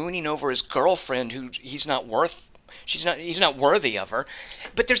douchebag mooning over his girlfriend who he's not worthy of her.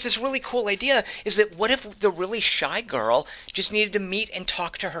 But there's this really cool idea is that what if the really shy girl just needed to meet and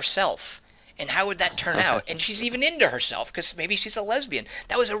talk to herself, and how would that turn out? And she's even into herself because maybe she's a lesbian.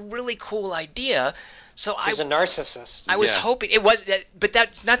 That was a really cool idea. So She's a narcissist. I was Yeah. hoping it was, but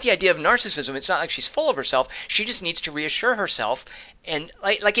that's not the idea of narcissism. It's not like she's full of herself. She just needs to reassure herself, and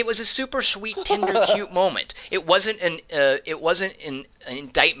like it was a super sweet, tender, cute moment. It wasn't an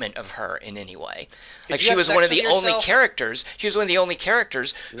indictment of her in any way. Could Like you she have was sex one of with the only yourself? characters. She was one of the only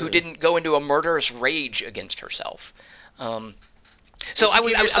characters who didn't go into a murderous rage against herself. So Would you I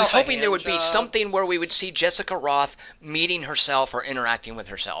was give I was yourself a hoping there hand would be job? something where we would see Jessica Roth meeting herself or interacting with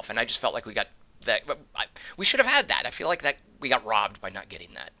herself, and I just felt like we got that. We should have had that. I feel like that we got robbed by not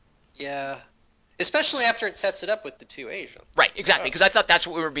getting that. Yeah. Especially after it sets it up with the two Asians. Right, exactly, because I thought that's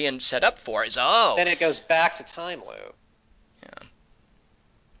what we were being set up for. Is oh, Then it goes back to time loop. yeah.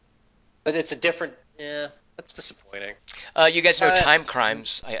 But it's a different. Yeah, that's disappointing. You guys know Uh, Time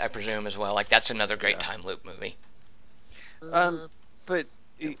Crimes, I presume as well. Like that's another great Yeah. time loop movie. But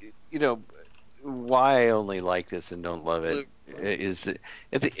you know why I only like this and don't love it Luke. is that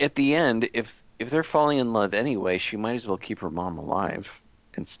at the end, if they're falling in love anyway, she might as well keep her mom alive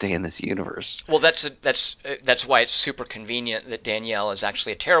and stay in this universe. Well, that's why it's super convenient that Danielle is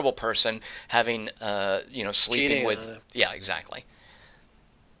actually a terrible person, having sleeping Cheating with. on him. Yeah, exactly.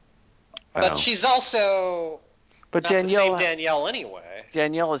 But Wow. she's also But not the same Danielle anyway.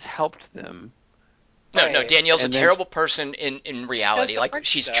 Danielle has helped them. No, Right. Danielle's And a then terrible person in reality. the Like French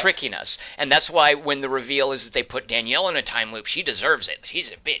she's stuff. tricking us, and that's why when the reveal is that they put Danielle in a time loop, she deserves it.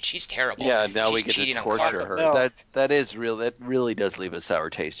 She's a bitch. She's terrible. Yeah, now she's we get to cheating on torture Carter. her. No. That is real. That really does leave a sour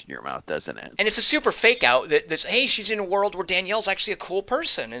taste in your mouth, doesn't it? And it's a super fake out that's hey, she's in a world where Danielle's actually a cool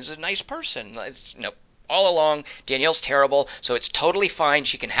person, is a nice person. It's nope. All along, Danielle's terrible, so it's totally fine.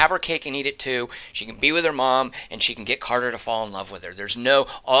 She can have her cake and eat it too. She can be with her mom, and she can get Carter to fall in love with her. There's no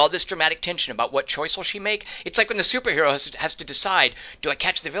all this dramatic tension about what choice will she make. It's like when the superhero has to decide: do I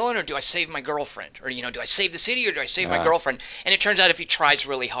catch the villain or do I save my girlfriend? Or do I save the city or do I save my girlfriend? And it turns out if he tries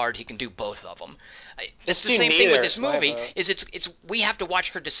really hard, he can do both of them. It's Just the do same thing with neither, this is my movie. vote. Is it's we have to watch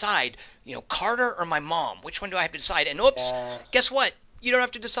her decide. Carter or my mom? Which one do I have to decide? And oops, Yeah. guess what? You don't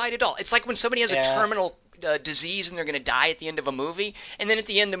have to decide at all. It's like when somebody has a Yeah. terminal disease and they're going to die at the end of a movie, and then at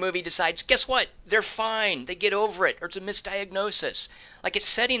the end the movie decides, guess what? They're fine. They get over it, or it's a misdiagnosis. Like it's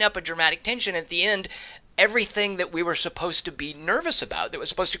setting up a dramatic tension. At the end, everything that we were supposed to be nervous about, that was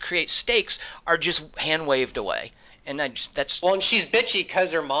supposed to create stakes, are just hand waved away. And that's Well, and she's bitchy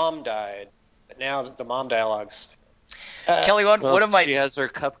because her mom died. But now the mom dialogues. Kelly. One Well, of my she has her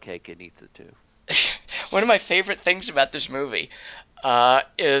cupcake and eats it too. one of my favorite things about this movie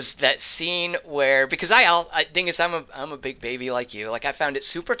is that scene where, because Dingus, I'm a big baby like you. Like I found it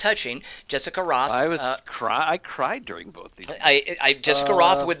super touching. Jessica Roth. I cried during both these. Jessica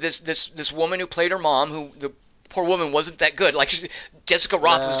Roth with this woman who played her mom, who the poor woman wasn't that good. Like Jessica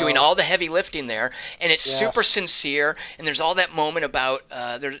Roth was doing No. all the heavy lifting there, and it's Yes. super sincere. And there's all that moment about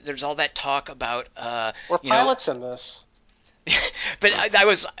there's all that talk about We're pilots in this. but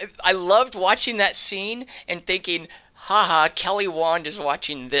I loved watching that scene and thinking, haha, Kelly Wand is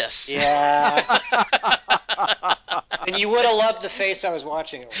watching this. Yeah. And you would have loved the face I was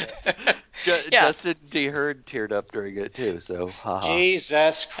watching it with. Yeah. Justin D. Hurd teared up during it too. So, haha.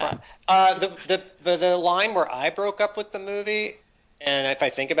 Jesus Christ. The line where I broke up with the movie, and if I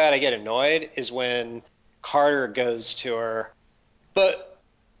think about it, I get annoyed, is when Carter goes to her, but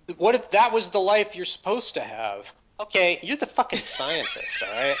what if that was the life you're supposed to have? Okay, you're the fucking scientist, all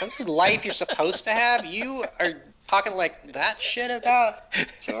right? This is the life you're supposed to have? You are talking like that shit about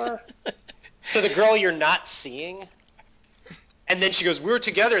to her? To the girl you're not seeing? And then she goes, "We're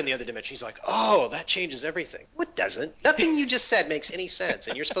together in the other dimension." He's like, "Oh, that changes everything." What doesn't? Nothing you just said makes any sense.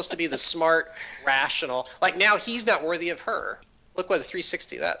 And you're supposed to be the smart, rational. Like now he's not worthy of her. Look what a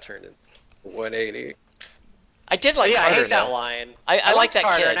 360 that turned into. 180. I did like But yeah, Carter, I hate that though. line. I like liked that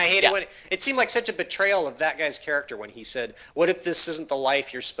Carter, kid. and I hated Yeah. when it seemed like such a betrayal of that guy's character when he said, "What if this isn't the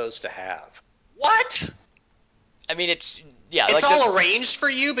life you're supposed to have?" What? I mean, it's yeah. It's like all arranged for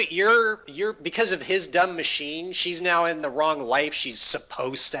you, but you're because of his dumb machine, she's now in the wrong life she's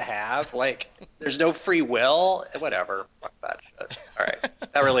supposed to have. Like, there's no free will. Whatever. Fuck that shit. All right.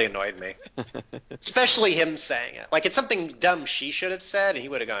 That really annoyed me. Especially him saying it. Like, it's something dumb she should have said, and he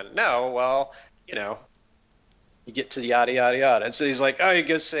would have gone, "No, well, you get to yada, yada, yada." And so he's like, "Oh, you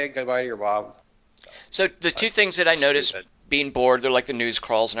go say goodbye to your mom." So the two things that I noticed Stupid. being bored, they're like the news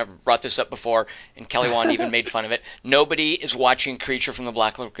crawls, and I've brought this up before, and Kelly Wand even made fun of it. Nobody is watching Creature from the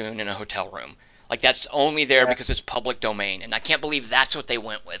Black Lagoon in a hotel room. Like that's only there Yeah. because it's public domain, and I can't believe that's what they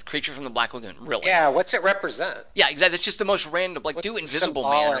went with. Creature from the Black Lagoon, really? Yeah, what's it represent? Yeah, exactly. It's just the most random. Like, What's do Invisible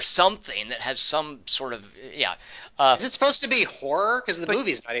Man or symbolic? something that has some sort of yeah. Is it supposed to be horror? Because the But-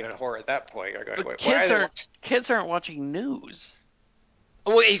 movie's not even horror at that point. You're going, But wait, why are kids they aren't watching news.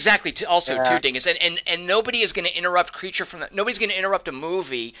 Well, exactly. Also, Yeah. too, Dingus, and nobody is going to interrupt Nobody's going to interrupt a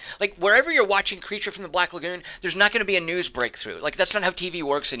movie. Like wherever you're watching Creature from the Black Lagoon, there's not going to be a news breakthrough. Like that's not how TV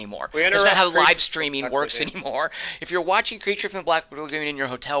works anymore. We That's not interrupt how Creature from live the streaming Black works Lagoon. anymore. If you're watching Creature from the Black Lagoon in your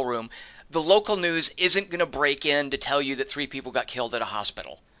hotel room, the local news isn't going to break in to tell you that 3 people got killed at a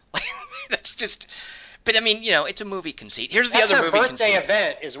hospital. Like that's just. But I mean, it's a movie conceit. Here's the That's other her movie birthday conceit.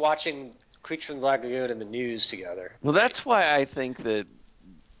 event is watching Creature from the Black Lagoon and the news together. Well, that's why I think that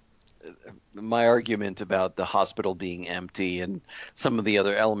my argument about the hospital being empty and some of the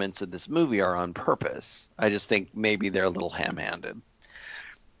other elements of this movie are on purpose. I just think maybe they're a little ham-handed.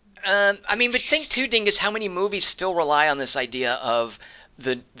 I mean, but think too, Dingus, how many movies still rely on this idea of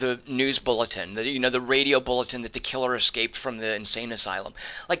the news bulletin, the radio bulletin that the killer escaped from the insane asylum.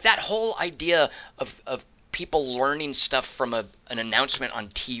 Like that whole idea of people learning stuff from an announcement on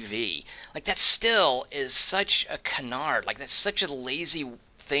TV. Like that still is such a canard. Like that's such a lazy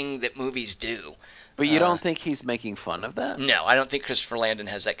thing that movies do. But you don't think he's making fun of that? No, I don't think Christopher Landon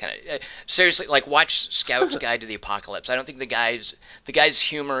has that kind of. Seriously, like watch Scout's Guide to the Apocalypse. I don't think the guy's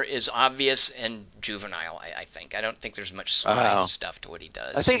humor is obvious and juvenile. I think I don't think there's much sly stuff to what he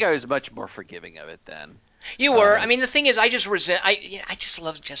does. I think I was much more forgiving of it then. You were. I mean, the thing is, I just resent. I just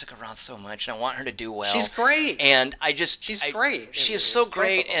love Jessica Roth so much, and I want her to do well. She's great. And She's great. She is so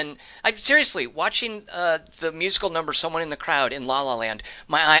great. And I seriously watching the musical number "Someone in the Crowd" in La La Land,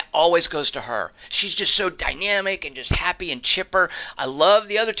 my eye always goes to her. She's just so dynamic and just happy and chipper. I love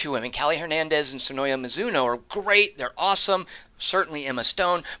the other 2 women, Callie Hernandez and Sonoya Mizuno, are great. They're awesome. Certainly Emma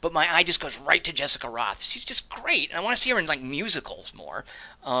Stone, but my eye just goes right to Jessica Roth. She's just great, and I want to see her in like musicals more.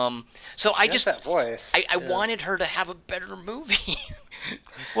 So I just that voice. I wanted her to have a better movie.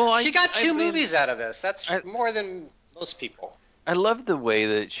 Well, She got 2 movies out of this. That's more than most people. I love the way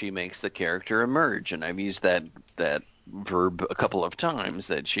that she makes the character emerge, and I've used that verb a couple of times.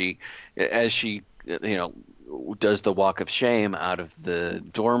 That as she does the walk of shame out of the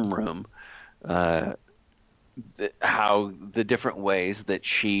dorm room, how the different ways that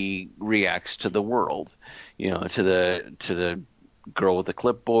she reacts to the world, to the girl with the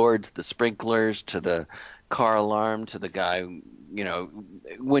clipboard, to the sprinklers, to the car alarm, to the guy.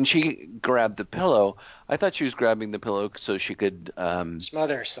 When she grabbed the pillow, I thought she was grabbing the pillow so she could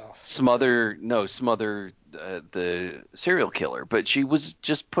Smother herself. smother the serial killer, but she was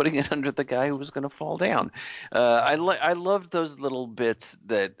just putting it under the guy who was going to fall down. I love those little bits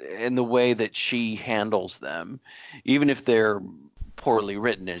that in the way that she handles them, even if they're poorly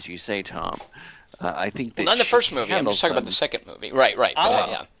written, as you say, Tom. I think that Not in the she first movie. I'm just talking about handles the second movie. Right.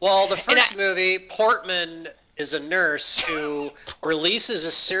 Yeah. Well, the first movie, Portman is a nurse who releases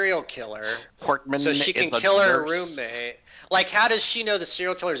a serial killer Portman so she can is a kill her nurse. roommate. Like, how does she know the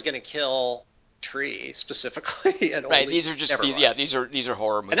serial killer is going to kill Tree specifically? And Right. only- These are just Never these. mind. Yeah. These are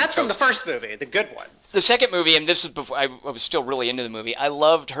horror movies. And that's from the first movie, the good one. The second movie, and this is before I was still really into the movie. I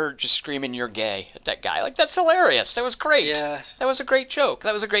loved her just screaming "You're gay" at that guy. Like that's hilarious. That was great. Yeah. That was a great joke.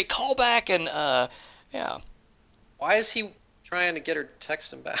 That was a great callback, and yeah. Why is he trying to get her to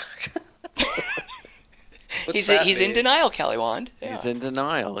text him back? He's that in mean? denial, Kelly Wand. Yeah. He's in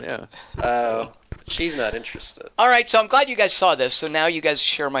denial, yeah. Oh, she's not interested. All right, so I'm glad you guys saw this. So now you guys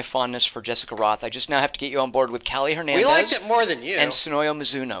share my fondness for Jessica Roth. I just now have to get you on board with Callie Hernandez. We liked it more than you. And Sonoya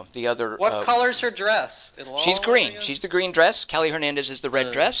Mizuno, the other. What color's her dress? In La She's La green. Land? She's the green dress. Callie Hernandez is the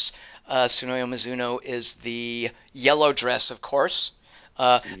red dress. Sonoya Mizuno is the yellow dress, of course.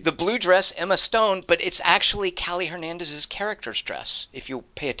 The blue dress, Emma Stone, but it's actually Callie Hernandez's character's dress, if you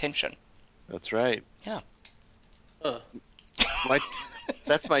pay attention. That's right. Yeah. Huh.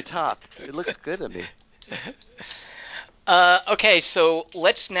 That's my top. It looks good to me. Okay, so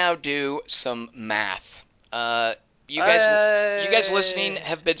let's now do some math. You guys listening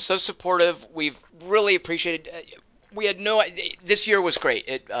have been so supportive. We've really appreciated. We had no. This year was great.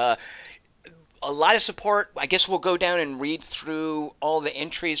 A lot of support. I guess we'll go down and read through all the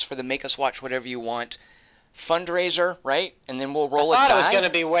entries for the Make Us Watch Whatever You Want fundraiser, right? And then we'll roll I thought a it was die. going to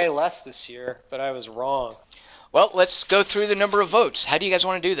be way less this year, but I was wrong. Well, let's go through the number of votes. How do you guys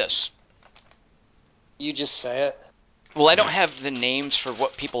want to do this? You just say it. Well, I don't have the names for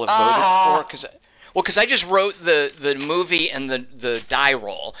what people have voted for because I just wrote the movie and the die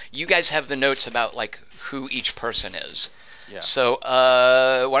roll. You guys have the notes about like who each person is. Yeah. So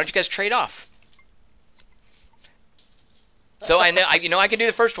why don't you guys trade off? So I can do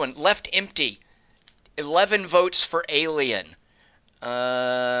the first one. Left empty. 11 votes for Alien.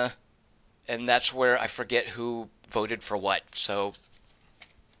 And that's where I forget who voted for what. So,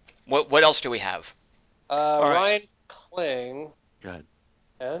 what else do we have? right. Ryan Kling, Go ahead.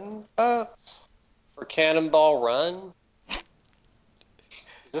 10 votes for Cannonball Run.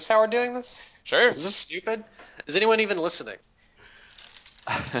 Is this how we're doing this? Sure. Is this stupid? Is anyone even listening?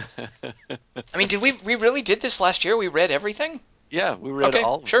 I mean, did we really did this last year? We read everything? Yeah, we read Okay,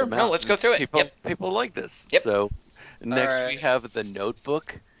 all of sure. them No, out. let's go through it. People like this. Yep. So next All we right. have The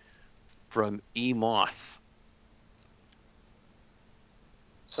Notebook from E. Moss.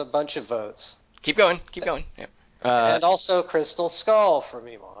 It's a bunch of votes. Keep going. Keep going. Yep. And also Crystal Skull from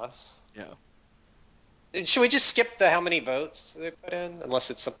Emos. Yeah. Should we just skip the how many votes they put in,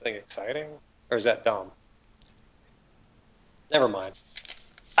 unless it's something exciting? Or is that dumb? Never mind.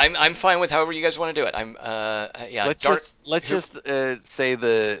 I'm fine with however you guys want to do it. I'm yeah. Let's just say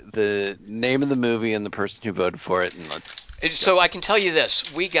the name of the movie and the person who voted for it, and let's. So I can tell you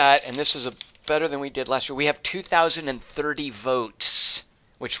this: we got, and this is better than we did last year. We have 2,030 votes,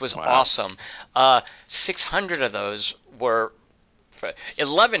 which was Wow. awesome. 600 of those were.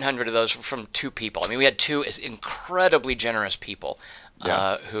 1,100 of those were from two people. I mean, we had two incredibly generous people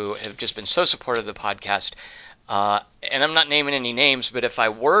who have just been so supportive of the podcast. And I'm not naming any names, but if I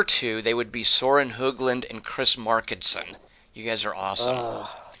were to, they would be Soren Hoogland and Chris Markinson. You guys are awesome.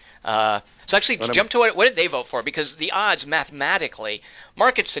 So actually, jump to what did they vote for? Because the odds mathematically,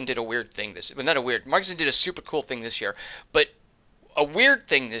 Markinson did a weird thing Markinson did a super cool thing this year. But a weird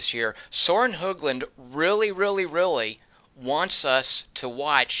thing this year, Soren Hoogland really, really, really wants us to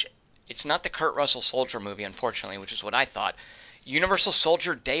watch. It's not the Kurt Russell Soldier movie, unfortunately, which is what I thought. Universal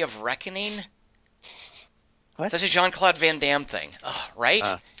Soldier: Day of Reckoning. What? That's a Jean-Claude Van Damme thing, right?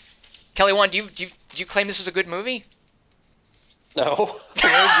 Kelly Wand, do you claim this is a good movie? No. Where did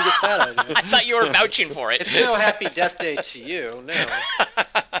you get that idea? I thought you were vouching for it. It's no Happy Death Day to you, no.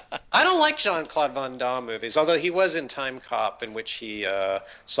 I don't like Jean-Claude Van Damme movies, although he was in Time Cop, in which he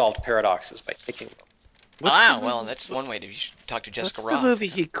solved paradoxes by kicking them. Well, that's one way to talk to Jessica What's Raw. the movie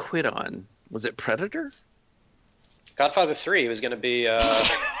he quit on? Was it Predator? Godfather 3, he was going to be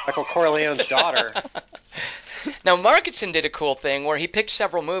Michael Corleone's daughter. Now, Markinson did a cool thing where he picked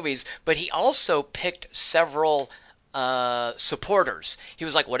several movies, but he also picked several supporters. He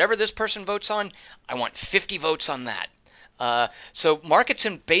was like, whatever this person votes on, I want 50 votes on that. So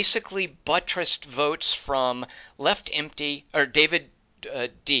Markinson basically buttressed votes from Left Empty, or David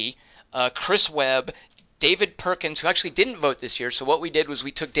D., Chris Webb, David Perkins, who actually didn't vote this year. So what we did was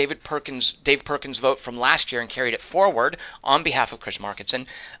we took Dave Perkins' vote from last year and carried it forward on behalf of Chris Markinson,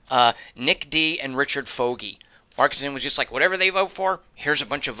 Nick D., and Richard Fogey. Markinson was just like, whatever they vote for, here's a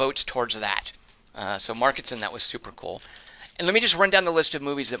bunch of votes towards that. So Markinson, that was super cool. And let me just run down the list of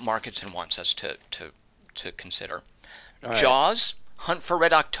movies that Markinson wants us to consider. Right. Jaws, Hunt for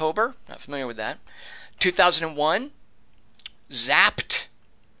Red October, not familiar with that. 2001, Zapped,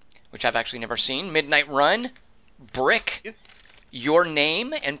 which I've actually never seen. Midnight Run, Brick, Your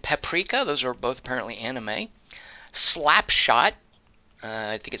Name, and Paprika. Those are both apparently anime. Slapshot.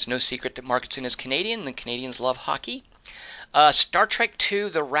 I think it's no secret that Markinson is Canadian, and the Canadians love hockey. Star Trek II,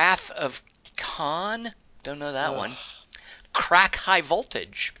 The Wrath of Khan. Don't know that one. Crack High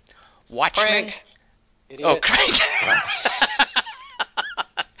Voltage. Watchmen. Crank. Idiot. Oh, Crank.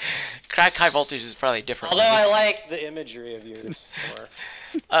 Crack High Voltage is probably a different Although movie. I like the imagery of yours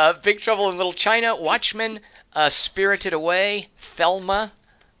more. Big Trouble in Little China, Watchmen, Spirited Away, Thelma,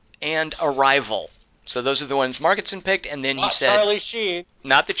 and Arrival. So those are the ones Markinson picked, and then he said... Charlie Sheen.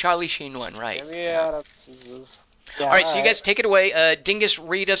 Not the Charlie Sheen one, right. Yeah. All right, so you guys take it away. Dingus,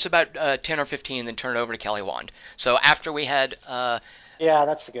 read us about 10 or 15, and then turn it over to Kelly Wand. So after we had... yeah,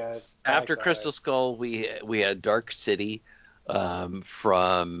 that's good. After Crystal Skull, we had Dark City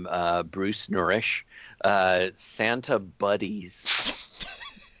from Bruce Nourish, Santa Buddies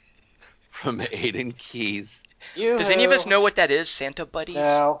from Aiden Keyes. Does any of us know what that is, Santa Buddies?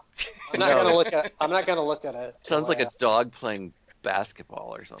 No. I'm not gonna look at it. Sounds like a dog playing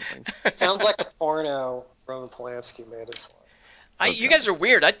basketball or something. Sounds like a porno Roman Polanski made us one. You guys are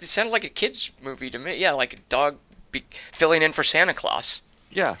weird. It sounded like a kid's movie to me. Yeah, like a dog filling in for Santa Claus.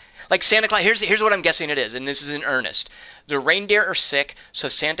 Yeah. Like Santa Claus, here's what I'm guessing it is, and this is in earnest. The reindeer are sick, so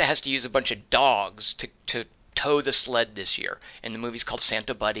Santa has to use a bunch of dogs to tow the sled this year. And the movie's called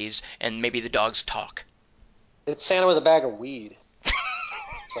Santa Buddies, and maybe the dogs talk. It's Santa with a bag of weed.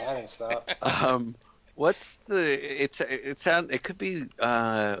 That's what I think it's about. What's the? It could be.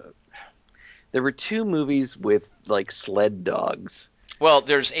 There were two movies with like sled dogs. Well,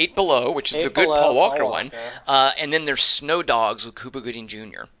 there's Eight Below, which is Eight the good Below, Paul Walker Paul one, Walker. and then there's Snow Dogs with Cuba Gooding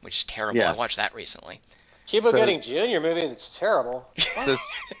Jr., which is terrible. Yeah. I watched that recently. Cuba So- Gooding Jr. movie that's terrible. So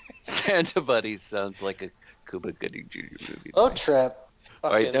Santa Buddies sounds like a Cuba Gooding Jr. movie. to Oh, me. trip.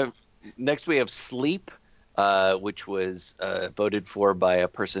 All right. Fucking- Next we have Sleep, which was voted for by a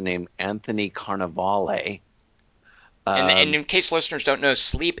person named Anthony Carnevale. And in case listeners don't know,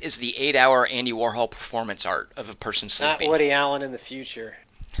 Sleep is the 8-hour Andy Warhol performance art of a person Not sleeping. Woody Allen in the future.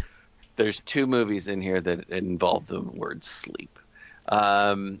 There's 2 movies in here that involve the word sleep.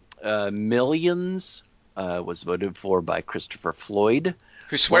 Millions was voted for by Christopher Floyd.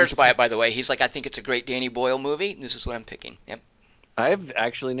 Who swears by it, by the way. He's like, I think it's a great Danny Boyle movie. This is what I'm picking. Yep. I've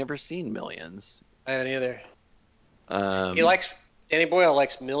actually never seen Millions. I haven't either. Um, Danny Boyle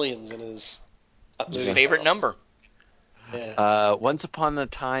likes millions in his His movie favorite titles. number. Yeah. Once Upon a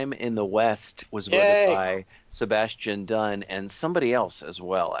Time in the West was voted Yay. by Sebastian Dunn and somebody else as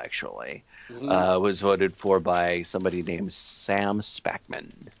well, actually. Mhm. Was voted for by somebody named Sam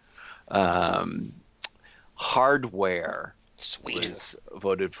Spackman. Hardware Sweet. was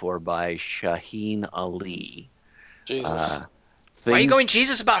voted for by Shaheen Ali. Jesus. Why are you Things- going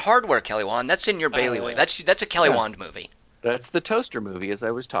Jesus about Hardware, Kelly Wand? That's in your bailiwick. yeah. That's a Kelly Yeah. Wand movie. That's the Toaster movie, as I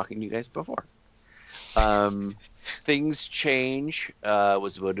was talking to you guys before. Things Change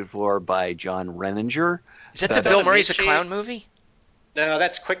was voted for by John Renninger. Is that That's the Bill Murray's a Amici. clown movie? No,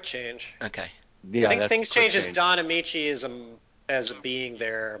 that's Quick Change. Okay. Yeah, I think that's Things Quick Change is Don Amici as a being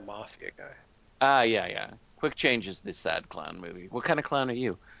their mafia guy. Yeah. Quick Change is the sad clown movie. What kind of clown are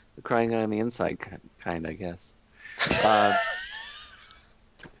you? The crying on the inside kind, I guess.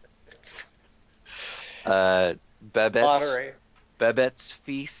 Lottery. Babette's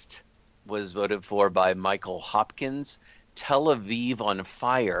Feast was voted for by Michael Hopkins. Tel Aviv on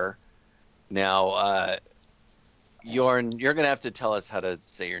Fire. Now, Jorn, you're going to have to tell us how to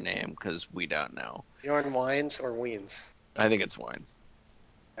say your name because we don't know. Bjorn Wines or Weens? I think it's Wines,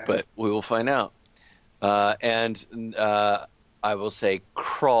 Okay. but we will find out. And I will say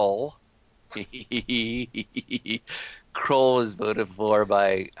Kroll. Kroll was voted for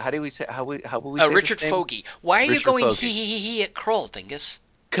by how will we say Richard this name? Fogey. Why are you Richard going Fogey. he at Kroll, Dingus?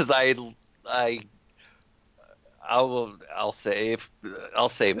 Because I'll save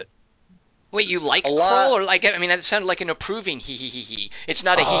it. Wait, you like A Kroll? lot- Or like, I mean, that sounded like an approving he. It's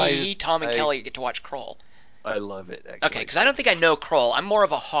not a he. Tom and I- Kelly get to watch Kroll. I love it. Actually. Okay, because I don't think I know Kroll. I'm more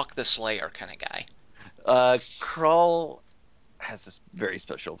of a Hawk the Slayer kind of guy. Kroll has this very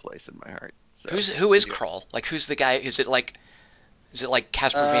special place in my heart. So. Who is Kroll? Like, who's the guy? Is it like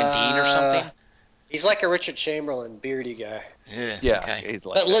Casper Van Dien or something? He's like a Richard Chamberlain, beardy guy. Ugh, Yeah, Okay. he's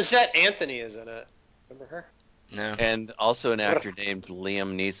like But that. Lizette Anthony is in it. Remember her? No. And also an actor named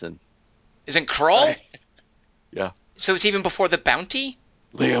Liam Neeson. Isn't Kroll? Yeah. So it's even before the Bounty?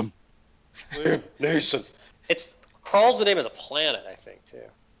 Liam. Nason. It's Kroll's the name of the planet, I think, too.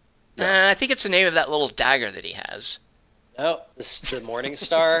 I think it's the name of that little dagger that he has. No, the Morning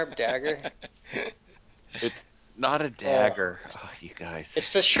Star dagger. It's not a dagger. Oh, you guys.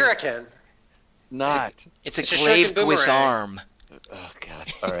 It's a shuriken. not. It's a It's a glaive shuriken boomerang. guisarme. Oh,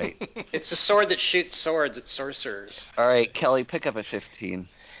 God. All right. It's a sword that shoots swords at sorcerers. All right, Kelly, pick up a 15.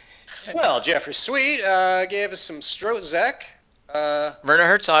 Well, Jeffrey Sweet gave us some Strotzek. Werner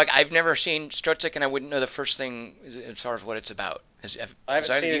Herzog. I've never seen Strotzek, and I wouldn't know the first thing as far as what it's about. I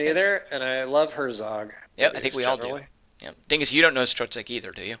haven't seen it either, and I love Herzog. Yep, I think we all do. generally. Yeah. Dingus, you don't know Strotzek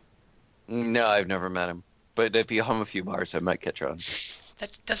either, do you? No, I've never met him. But if you hum a few bars, I might catch on. That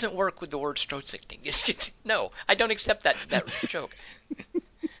doesn't work with the word Strotzek, Dingus. No, I don't accept that joke.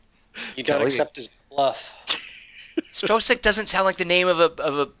 You don't Kelly. accept his bluff. Strotzek doesn't sound like the name of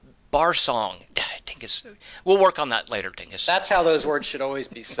a bar song. Dingus, we'll work on that later, Dingus. That's how those words should always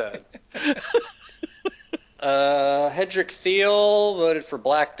be said. Hedrick Thiel voted for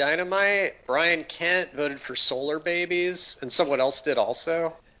Black Dynamite. Brian Kent voted for Solar Babies, and someone else did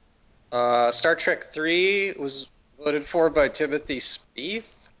also. Star Trek 3 was voted for by Timothy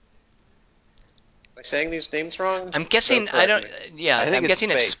Spieth. Am I saying these names wrong? I'm guessing. Don't I correct don't. me. Yeah, I think I'm it's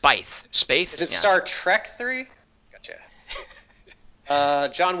guessing it's Spithe. Spithe. Is it Yeah. Star Trek 3? Gotcha.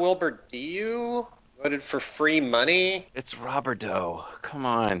 John Wilbur Diu voted for Free Money. It's Robert Doe. Come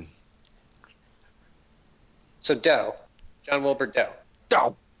on. So Doe. John Wilbur Doe.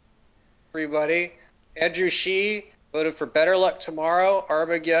 Doe. Everybody. Andrew Shee voted for Better Luck Tomorrow,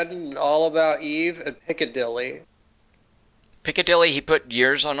 Armageddon, and All About Eve, and Piccadilly. Piccadilly. He put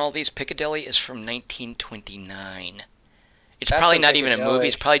years on all these. Piccadilly is from 1929. It's That's probably when not even a Piccadilly- movie.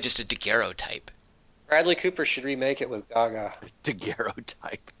 It's probably just a daguerreotype. Bradley Cooper should remake it with Gaga.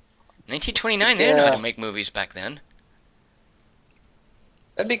 Daguerreotype. 1929. They didn't know how Yeah. to make movies back then.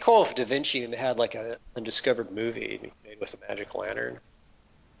 That'd be cool if Da Vinci had like a undiscovered movie made with a magic lantern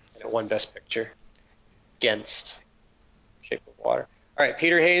and it won Best Picture against Shape of Water. All right,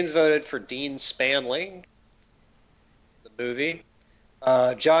 Peter Haynes voted for Dean Spanling, the movie.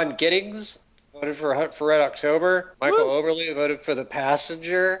 John Giddings voted for Hunt for Red October. Michael Oberle voted for The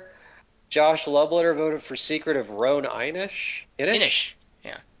Passenger. Josh Lubletter voted for Secret of Roan Inish. Inish.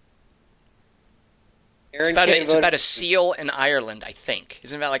 Yeah. Aaron It's Kane voted about a for- seal in Ireland, I think.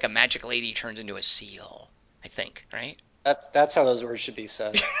 Isn't that like a magic lady turns into a seal? I think, right? That's how those words should be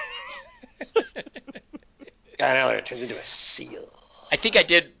said. Guy now it turns into a seal. I think I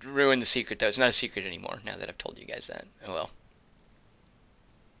did ruin the secret, though. It's not a secret anymore now that I've told you guys that. Oh, well.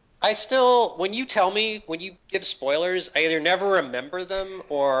 I still, when you tell me, when you give spoilers, I either never remember them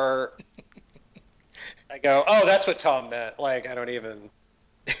or I go, oh, that's what Tom meant. Like, I don't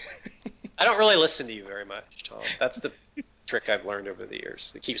really listen to you very much, Tom. That's the trick I've learned over the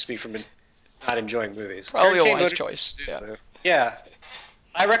years that keeps me from not enjoying movies. Probably Aaron a Kane wise voted choice. for Yeah. Zulu. Yeah.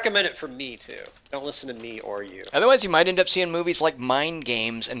 I recommend it for me, too. Don't listen to me or you. Otherwise, you might end up seeing movies like Mind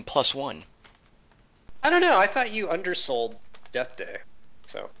Games and Plus One. I don't know. I thought you undersold Death Day.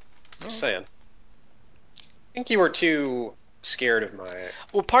 So, just saying. I think you were too scared of my...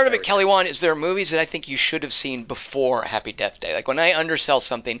 Well, part of it, Kelly Wan, is there are movies that I think you should have seen before Happy Death Day. Like when I undersell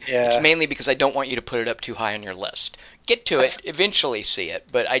something, it's mainly because I don't want you to put it up too high on your list. Get to it, eventually see it,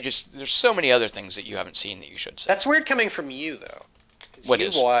 but there's so many other things that you haven't seen that you should see. That's weird coming from you, though. What you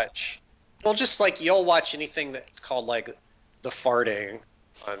is? watch... Well, just like you'll watch anything that's called like The Farting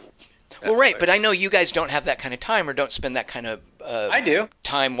on Netflix. Well, right, but I know you guys don't have that kind of time or don't spend that kind of I do.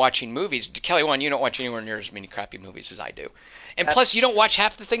 time watching movies. Kelly Wan, you don't watch anywhere near as many crappy movies as I do. And plus, you don't watch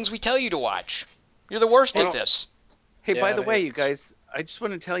half the things we tell you to watch. You're the worst at this. Hey, by the way, maybe you guys, I just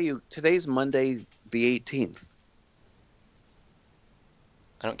want to tell you, today's Monday the 18th.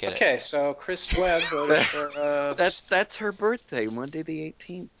 I don't get it. Okay, so Chris Webb voted for... That's her birthday, Monday the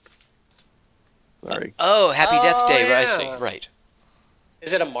 18th. Sorry. Oh, Happy Death Day. yeah. I see. Right.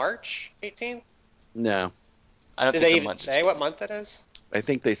 Is it a March 18th? No, I don't Did think they the even month say is. what month it is? I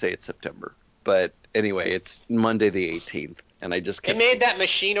think they say it's September. But anyway, it's Monday the 18th, and I just They kept made that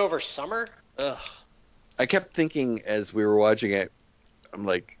machine over summer? Ugh. I kept thinking as we were watching it, I'm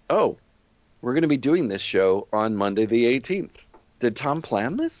like, oh, we're going to be doing this show on Monday the 18th. Did Tom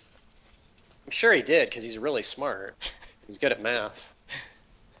plan this? I'm sure he did, because he's really smart. He's good at math.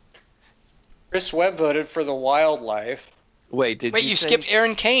 Chris Webb voted for The Wildlife. Wait, you skipped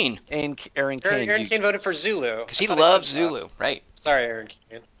Aaron Kane. Aaron Kane. Aaron Kane voted for Zulu. Because he loves Zulu, right? Sorry, Aaron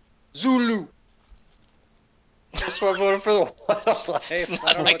Kane. Zulu. Chris Webb voted for The Wildlife. It's I not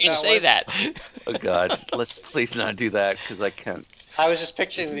don't know right what you that say was. that. Oh, God. Let's please not do that, because I can't. I was just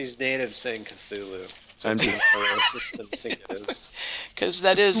picturing these natives saying Cthulhu. So I'm it's just- even more racist than I think it is. Because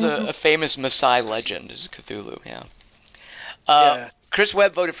that is a famous Maasai legend, is Cthulhu, yeah. Yeah. Chris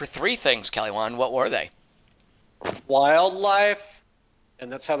Webb voted for 3 things, Kelly Wan. What were they? Wildlife,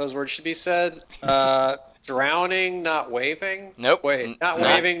 and that's how those words should be said. Drowning, not waving. Nope. Wait, not No.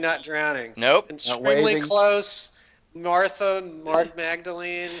 waving, not drowning. Nope. Extremely waving. close. Martha,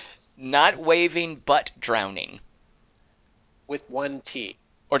 Magdalene, Not waving, but drowning. with one T.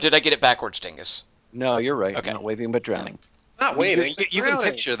 Or did I get it backwards, Dingus? No, you're right. Okay. Not waving, but drowning. Not waving, You, but you can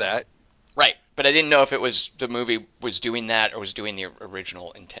drowning. picture that. Right, but I didn't know if it was the movie was doing that or was doing the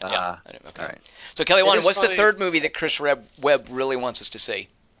original intent. Yeah. Okay. All right. So Kelly It Wan, is what's the funny. third movie that Chris Webb really wants us to see?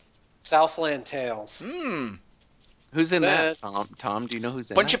 Southland Tales. Hmm. Who's in That- that? Tom, do you know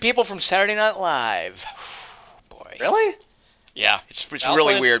who's in Bunch that? of people from Saturday Night Live. Boy. Really? Yeah, it's really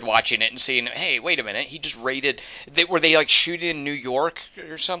Southland- weird watching it and seeing, hey, wait a minute, he just raided, were they like shooting in New York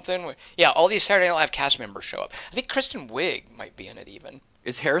or something? Yeah, all these Saturday Night Live cast members show up. I think Kristen Wiig might be in it even.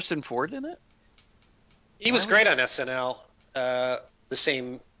 Is Harrison Ford in it? He was great on SNL. The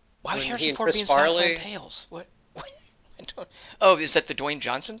same. Why would when he Harrison and Ford Chris be in Farley. Southland Tales? What? I don't, oh, is that the Dwayne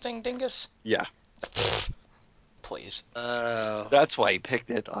Johnson thing, Dingus? Yeah. Please. That's why he picked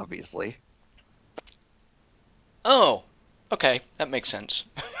it, obviously. Oh, okay, that makes sense.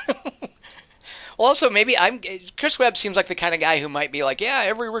 Well, also maybe Chris Webb seems like the kind of guy who might be like, yeah,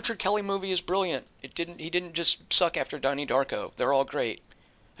 every Richard Kelly movie is brilliant. He didn't just suck after Donnie Darko. They're all great.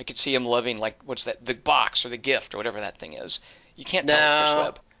 I could see him loving like what's that, The Box or The Gift or whatever that thing is. You can't tell with Chris No.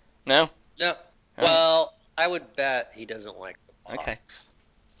 Webb. No? No. Well, I would bet he doesn't like the box. Okay.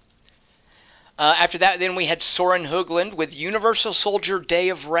 After that, then we had Soren Hoagland with Universal Soldier: Day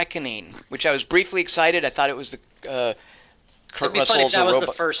of Reckoning, which I was briefly excited. I thought it was the Kurt It'd be funny if Russell's that was robot.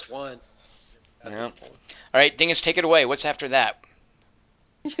 the first one. Yeah. All right, Dingus, take it away. What's after that?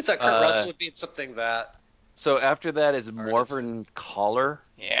 You thought Kurt Russell would be in something that. So after that is Alright, Morven Caller,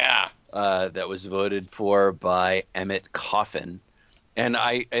 Yeah. that was voted for by Emmett Coffin. And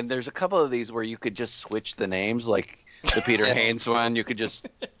there's a couple of these where you could just switch the names, like the Peter Yeah. Haynes one. You could just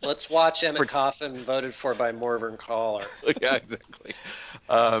Let's watch Emmett Coffin voted for by Morven Caller. yeah, exactly.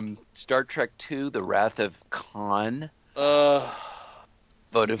 Star Trek II: The Wrath of Khan, Uh,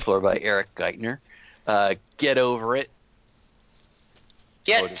 voted for by Eric Geithner. Get Over It,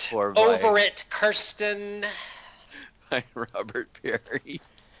 voted get for over it, Kirsten. by Robert Perry.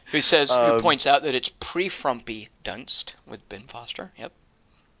 Who points out that it's pre-Frumpy Dunst with Ben Foster. Yep.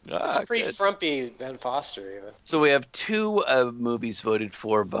 It's pretty Good. frumpy, Ben Foster, even. So we have two movies voted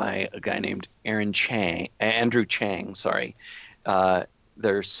for by a guy named Andrew Chang. Sorry.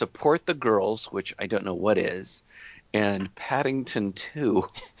 There's Support the Girls, which I don't know what is, and Paddington 2.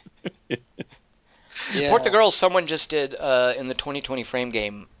 Support the Girls. Someone just did in the 2020 Frame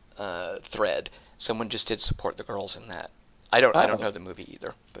Game thread. Someone just did Support the Girls in that. I don't know the movie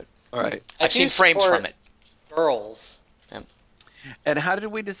either, but All right. I've seen frames from it. Girls. And how did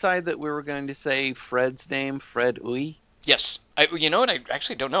we decide that we were going to say Fred's name, Fred Uy? Yes. You know what? I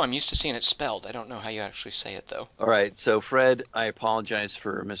actually don't know. I'm used to seeing it spelled. I don't know how you actually say it, though. All right. So, Fred, I apologize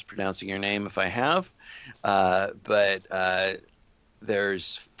for mispronouncing your name if I have. But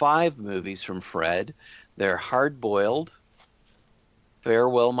there's 5 movies from Fred. They're Hard Boiled,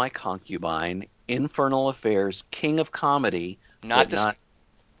 Farewell My Concubine, Infernal Affairs, King of Comedy.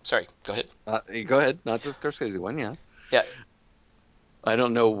 Sorry, go ahead. Go ahead. Not the Scorsese one, yeah. Yeah. I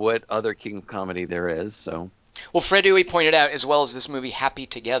don't know what other King of Comedy there is, so. Well, Fred Dewey pointed out, as well as this movie Happy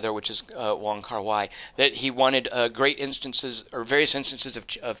Together, which is Wong Kar-wai, that he wanted various instances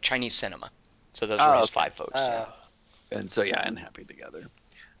of Chinese cinema. So those were his 5 votes. Yeah. And so, yeah, and Happy Together.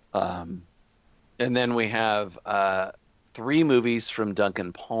 And then we have 3 movies from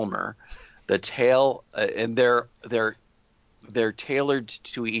Duncan Palmer. The Tale, and they're tailored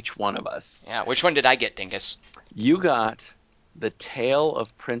to each one of us. Yeah. Which one did I get, Dingus? You got The Tale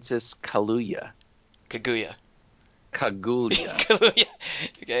of Princess Kaguya. Kaguya. Kaguya.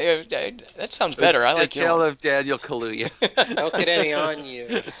 Okay, that sounds better. I like The Tale of Daniel Kaluuya. Don't get any on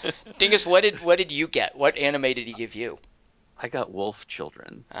you. Dingus, what did you get? What anime did he give you? I got Wolf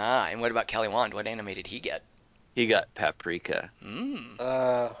Children. Ah, and what about Kelly Wand? What anime did he get? He got Paprika.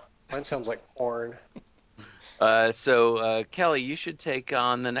 Mine sounds like porn. So Kelly, you should take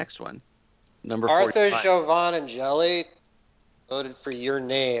on the next one. Number Arthur 45. Jovan and Jelly voted for Your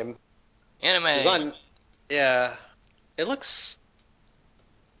Name. Anime. Yeah. It looks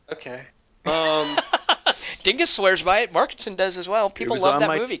okay. Dingus swears by it. Markinson does as well. People love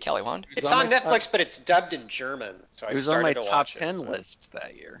that movie, Kelly Wand. It's on Netflix, but it's dubbed in German, so I started to watch it. It was on my top 10 list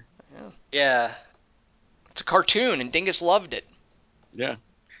that year. Yeah. It's a cartoon, and Dingus loved it. Yeah.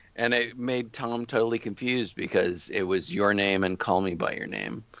 And it made Tom totally confused because it was Your Name and Call Me by Your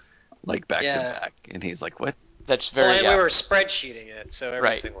Name, like back to back. And he's like, what? That's very, Well, and we were spreadsheeting it, so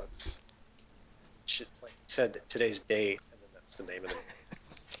everything right. was, like it said today's date, and then that's the name of the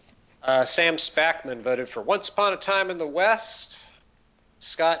movie. Sam Spackman voted for Once Upon a Time in the West.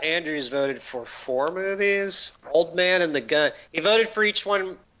 Scott Andrews voted for 4 movies. Old Man and the Gun. He voted for each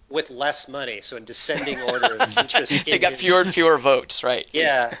one with less money, so in descending order of interest. They got fewer and fewer votes, right?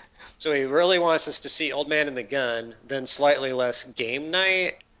 Yeah. So he really wants us to see Old Man and the Gun, then slightly less Game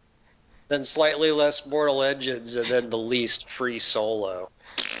Night, then slightly less Mortal Engines, and then the least Free Solo.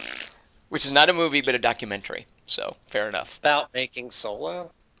 Which is not a movie, but a documentary. So, fair enough. About making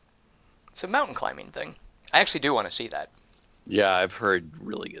Solo? It's a mountain climbing thing. I actually do want to see that. Yeah, I've heard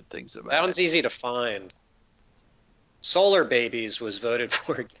really good things about it. That one's easy to find. Solar Babies was voted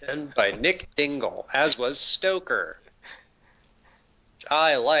for again by Nick Dingle, as was Stoker, which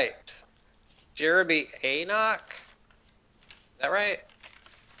I liked. Jeremy Enoch? Is that right?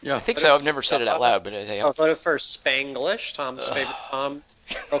 Yeah. I think so. I've never said it out loud, but Voted for Spanglish. Tom's favorite. Tom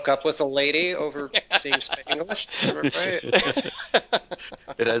broke up with a lady over seeing Spanglish. Right?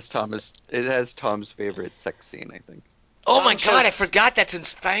 It has Tom's favorite sex scene, I think. Oh my God! I forgot that's in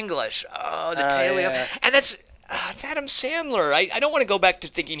Spanglish. Oh, the tail. Yeah. And that's it's Adam Sandler. I don't want to go back to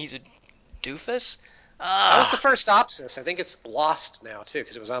thinking he's a doofus. That was the first Opsis. I think it's lost now too,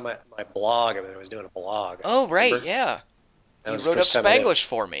 because it was on my blog. I was doing a blog. Oh right, Remember? yeah. That You wrote up Spanglish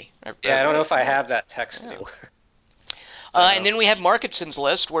for me. Yeah, I don't know if I have that text anywhere. And then we have Markinson's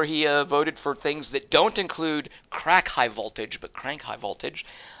list, where he voted for things that don't include crack high voltage, but crank high voltage.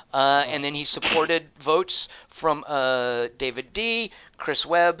 And then he supported votes from David D., Chris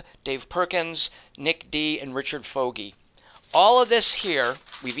Webb, Dave Perkins, Nick D., and Richard Fogey. All of this here,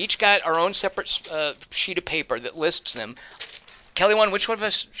 we've each got our own separate sheet of paper that lists them. Kelly Wand, which one of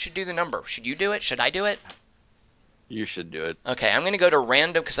us should do the number? Should you do it? Should I do it? You should do it. Okay, I'm going to go to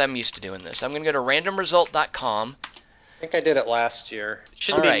random because I'm used to doing this. I'm going to go to randomresult.com. I think I did it last year. It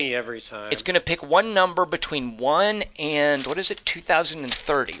shouldn't All right. be me every time. It's going to pick one number between 1 and,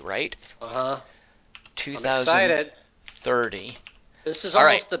 2030, right? Uh-huh. I'm 2030. excited. This is All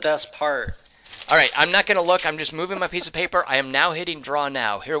almost right. the best part. All right, I'm not going to look. I'm just moving my piece of paper. I am now hitting draw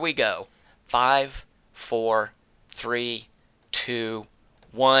now. Here we go. 5, 4, 3, 2,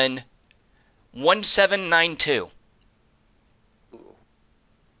 1. 1792. Ooh.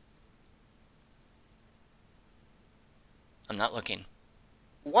 I'm not looking.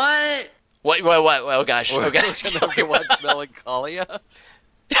 What? What? Oh gosh. Oh gosh. Have you watched Melancholia?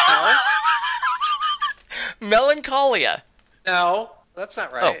 No? Melancholia. No, that's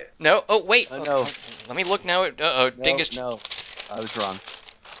not Oh right. no. Oh wait. No. Let me look now. Dingus. No, I was wrong.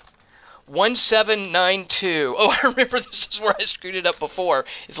 1792. Oh, I remember this is where I screwed it up before.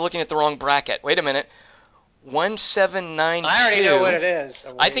 It's looking at the wrong bracket. Wait a minute. 1792. I already know what it is.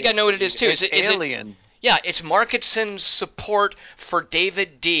 I think I know what it is too. Is it Alien. Yeah, it's Marketson's support for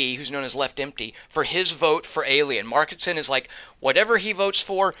David D., who's known as Left Empty, for his vote for Alien. Marketson is like, whatever he votes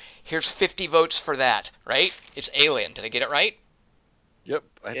for, here's 50 votes for that, right? It's Alien. Did I get it right? Yep,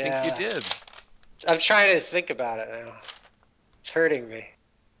 I think you did. I'm trying to think about it now. It's hurting me.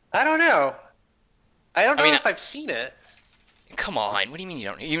 I don't know. I don't know if I've seen it. Come on. What do you mean you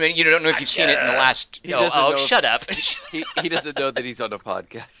don't? You don't know if you've seen it in the last... Shut up. He doesn't know that he's on a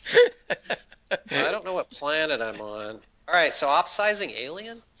podcast. I don't know what planet I'm on. All right, so upsizing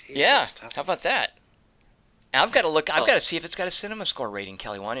Alien? Jeez, Yeah, that's tough. how about that? I've got to look. I've got to see if it's got a cinema score rating,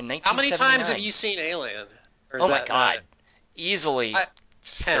 Kelly Wand, in 1979. How many times have you seen Alien? Or is Oh my that God, not- easily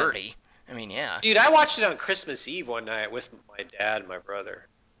 10. 30. I mean, yeah. Dude, I watched it on Christmas Eve one night with my dad and my brother,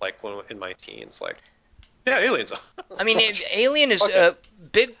 like when in my teens. Like, yeah, Aliens. I mean, Alien is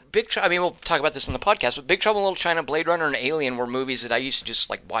big. I mean, we'll talk about this on the podcast, but Big Trouble in Little China, Blade Runner, and Alien were movies that I used to just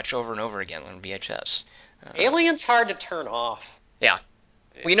like watch over and over again on VHS. Alien's hard to turn off. Yeah.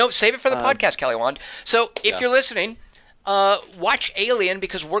 Well, save it for the podcast, Kelly Wand. So if you're listening, watch Alien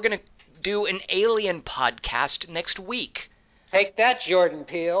because we're going to do an Alien podcast next week. Take that, Jordan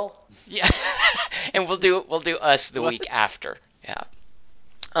Peele. Yeah. And we'll do us the week after. Yeah.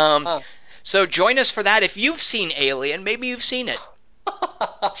 So join us for that. If you've seen Alien, maybe you've seen it.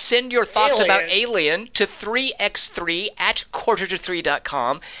 Send your thoughts about Alien to 3x3 at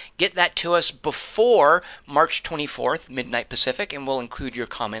quarter-to-3.com. Get that to us before March 24th, midnight Pacific, and we'll include your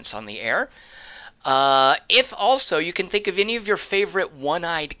comments on the air. If also you can think of any of your favorite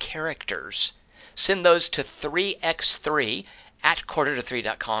one-eyed characters, send those to 3x3 at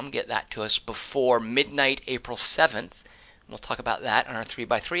quarter-to-3.com. Get that to us before midnight April 7th. We'll talk about that on our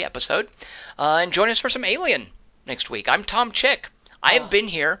 3x3 episode. And join us for some Alien next week. I'm Tom Chick. I have been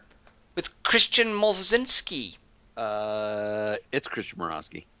here with Christian Molzinski. It's Christian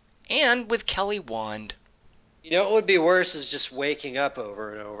Morosky. And with Kelly Wand. You know what would be worse is just waking up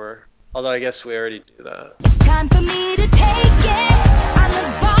over and over. Although I guess we already do that. It's time for me to take it. I'm the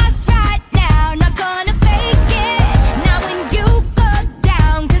boss right now, not gonna fake it. Now when you go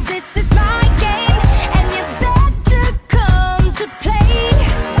down, 'cause this is my game, and you better come to play.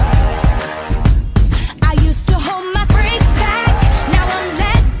 I used to hold my freak back, now I'm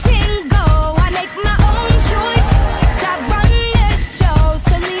letting go. I make my own choice, I run this show,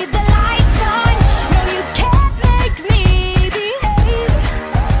 so leave the lights on. No, you can't make me behave.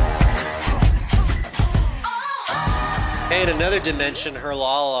 Hey, in another dimension, her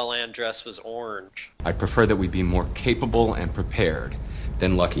La La Land dress was orange. I'd prefer that we be more capable and prepared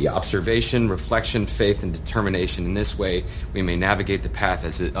than lucky. Observation, reflection, faith, and determination. In this way, we may navigate the path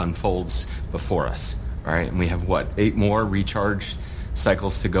as it unfolds before us. All right, and we have, 8 more recharge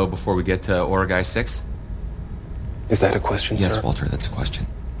cycles to go before we get to Oragai 6? Is that a question, sir? Yes, Walter, that's a question.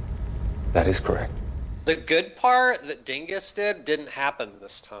 That is correct. The good part that Dingus didn't happen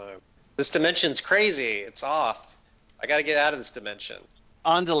this time. This dimension's crazy. It's off. I gotta get out of this dimension.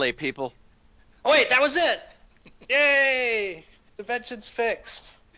 On delay, people. Oh wait, that was it! Yay! Dimension's fixed.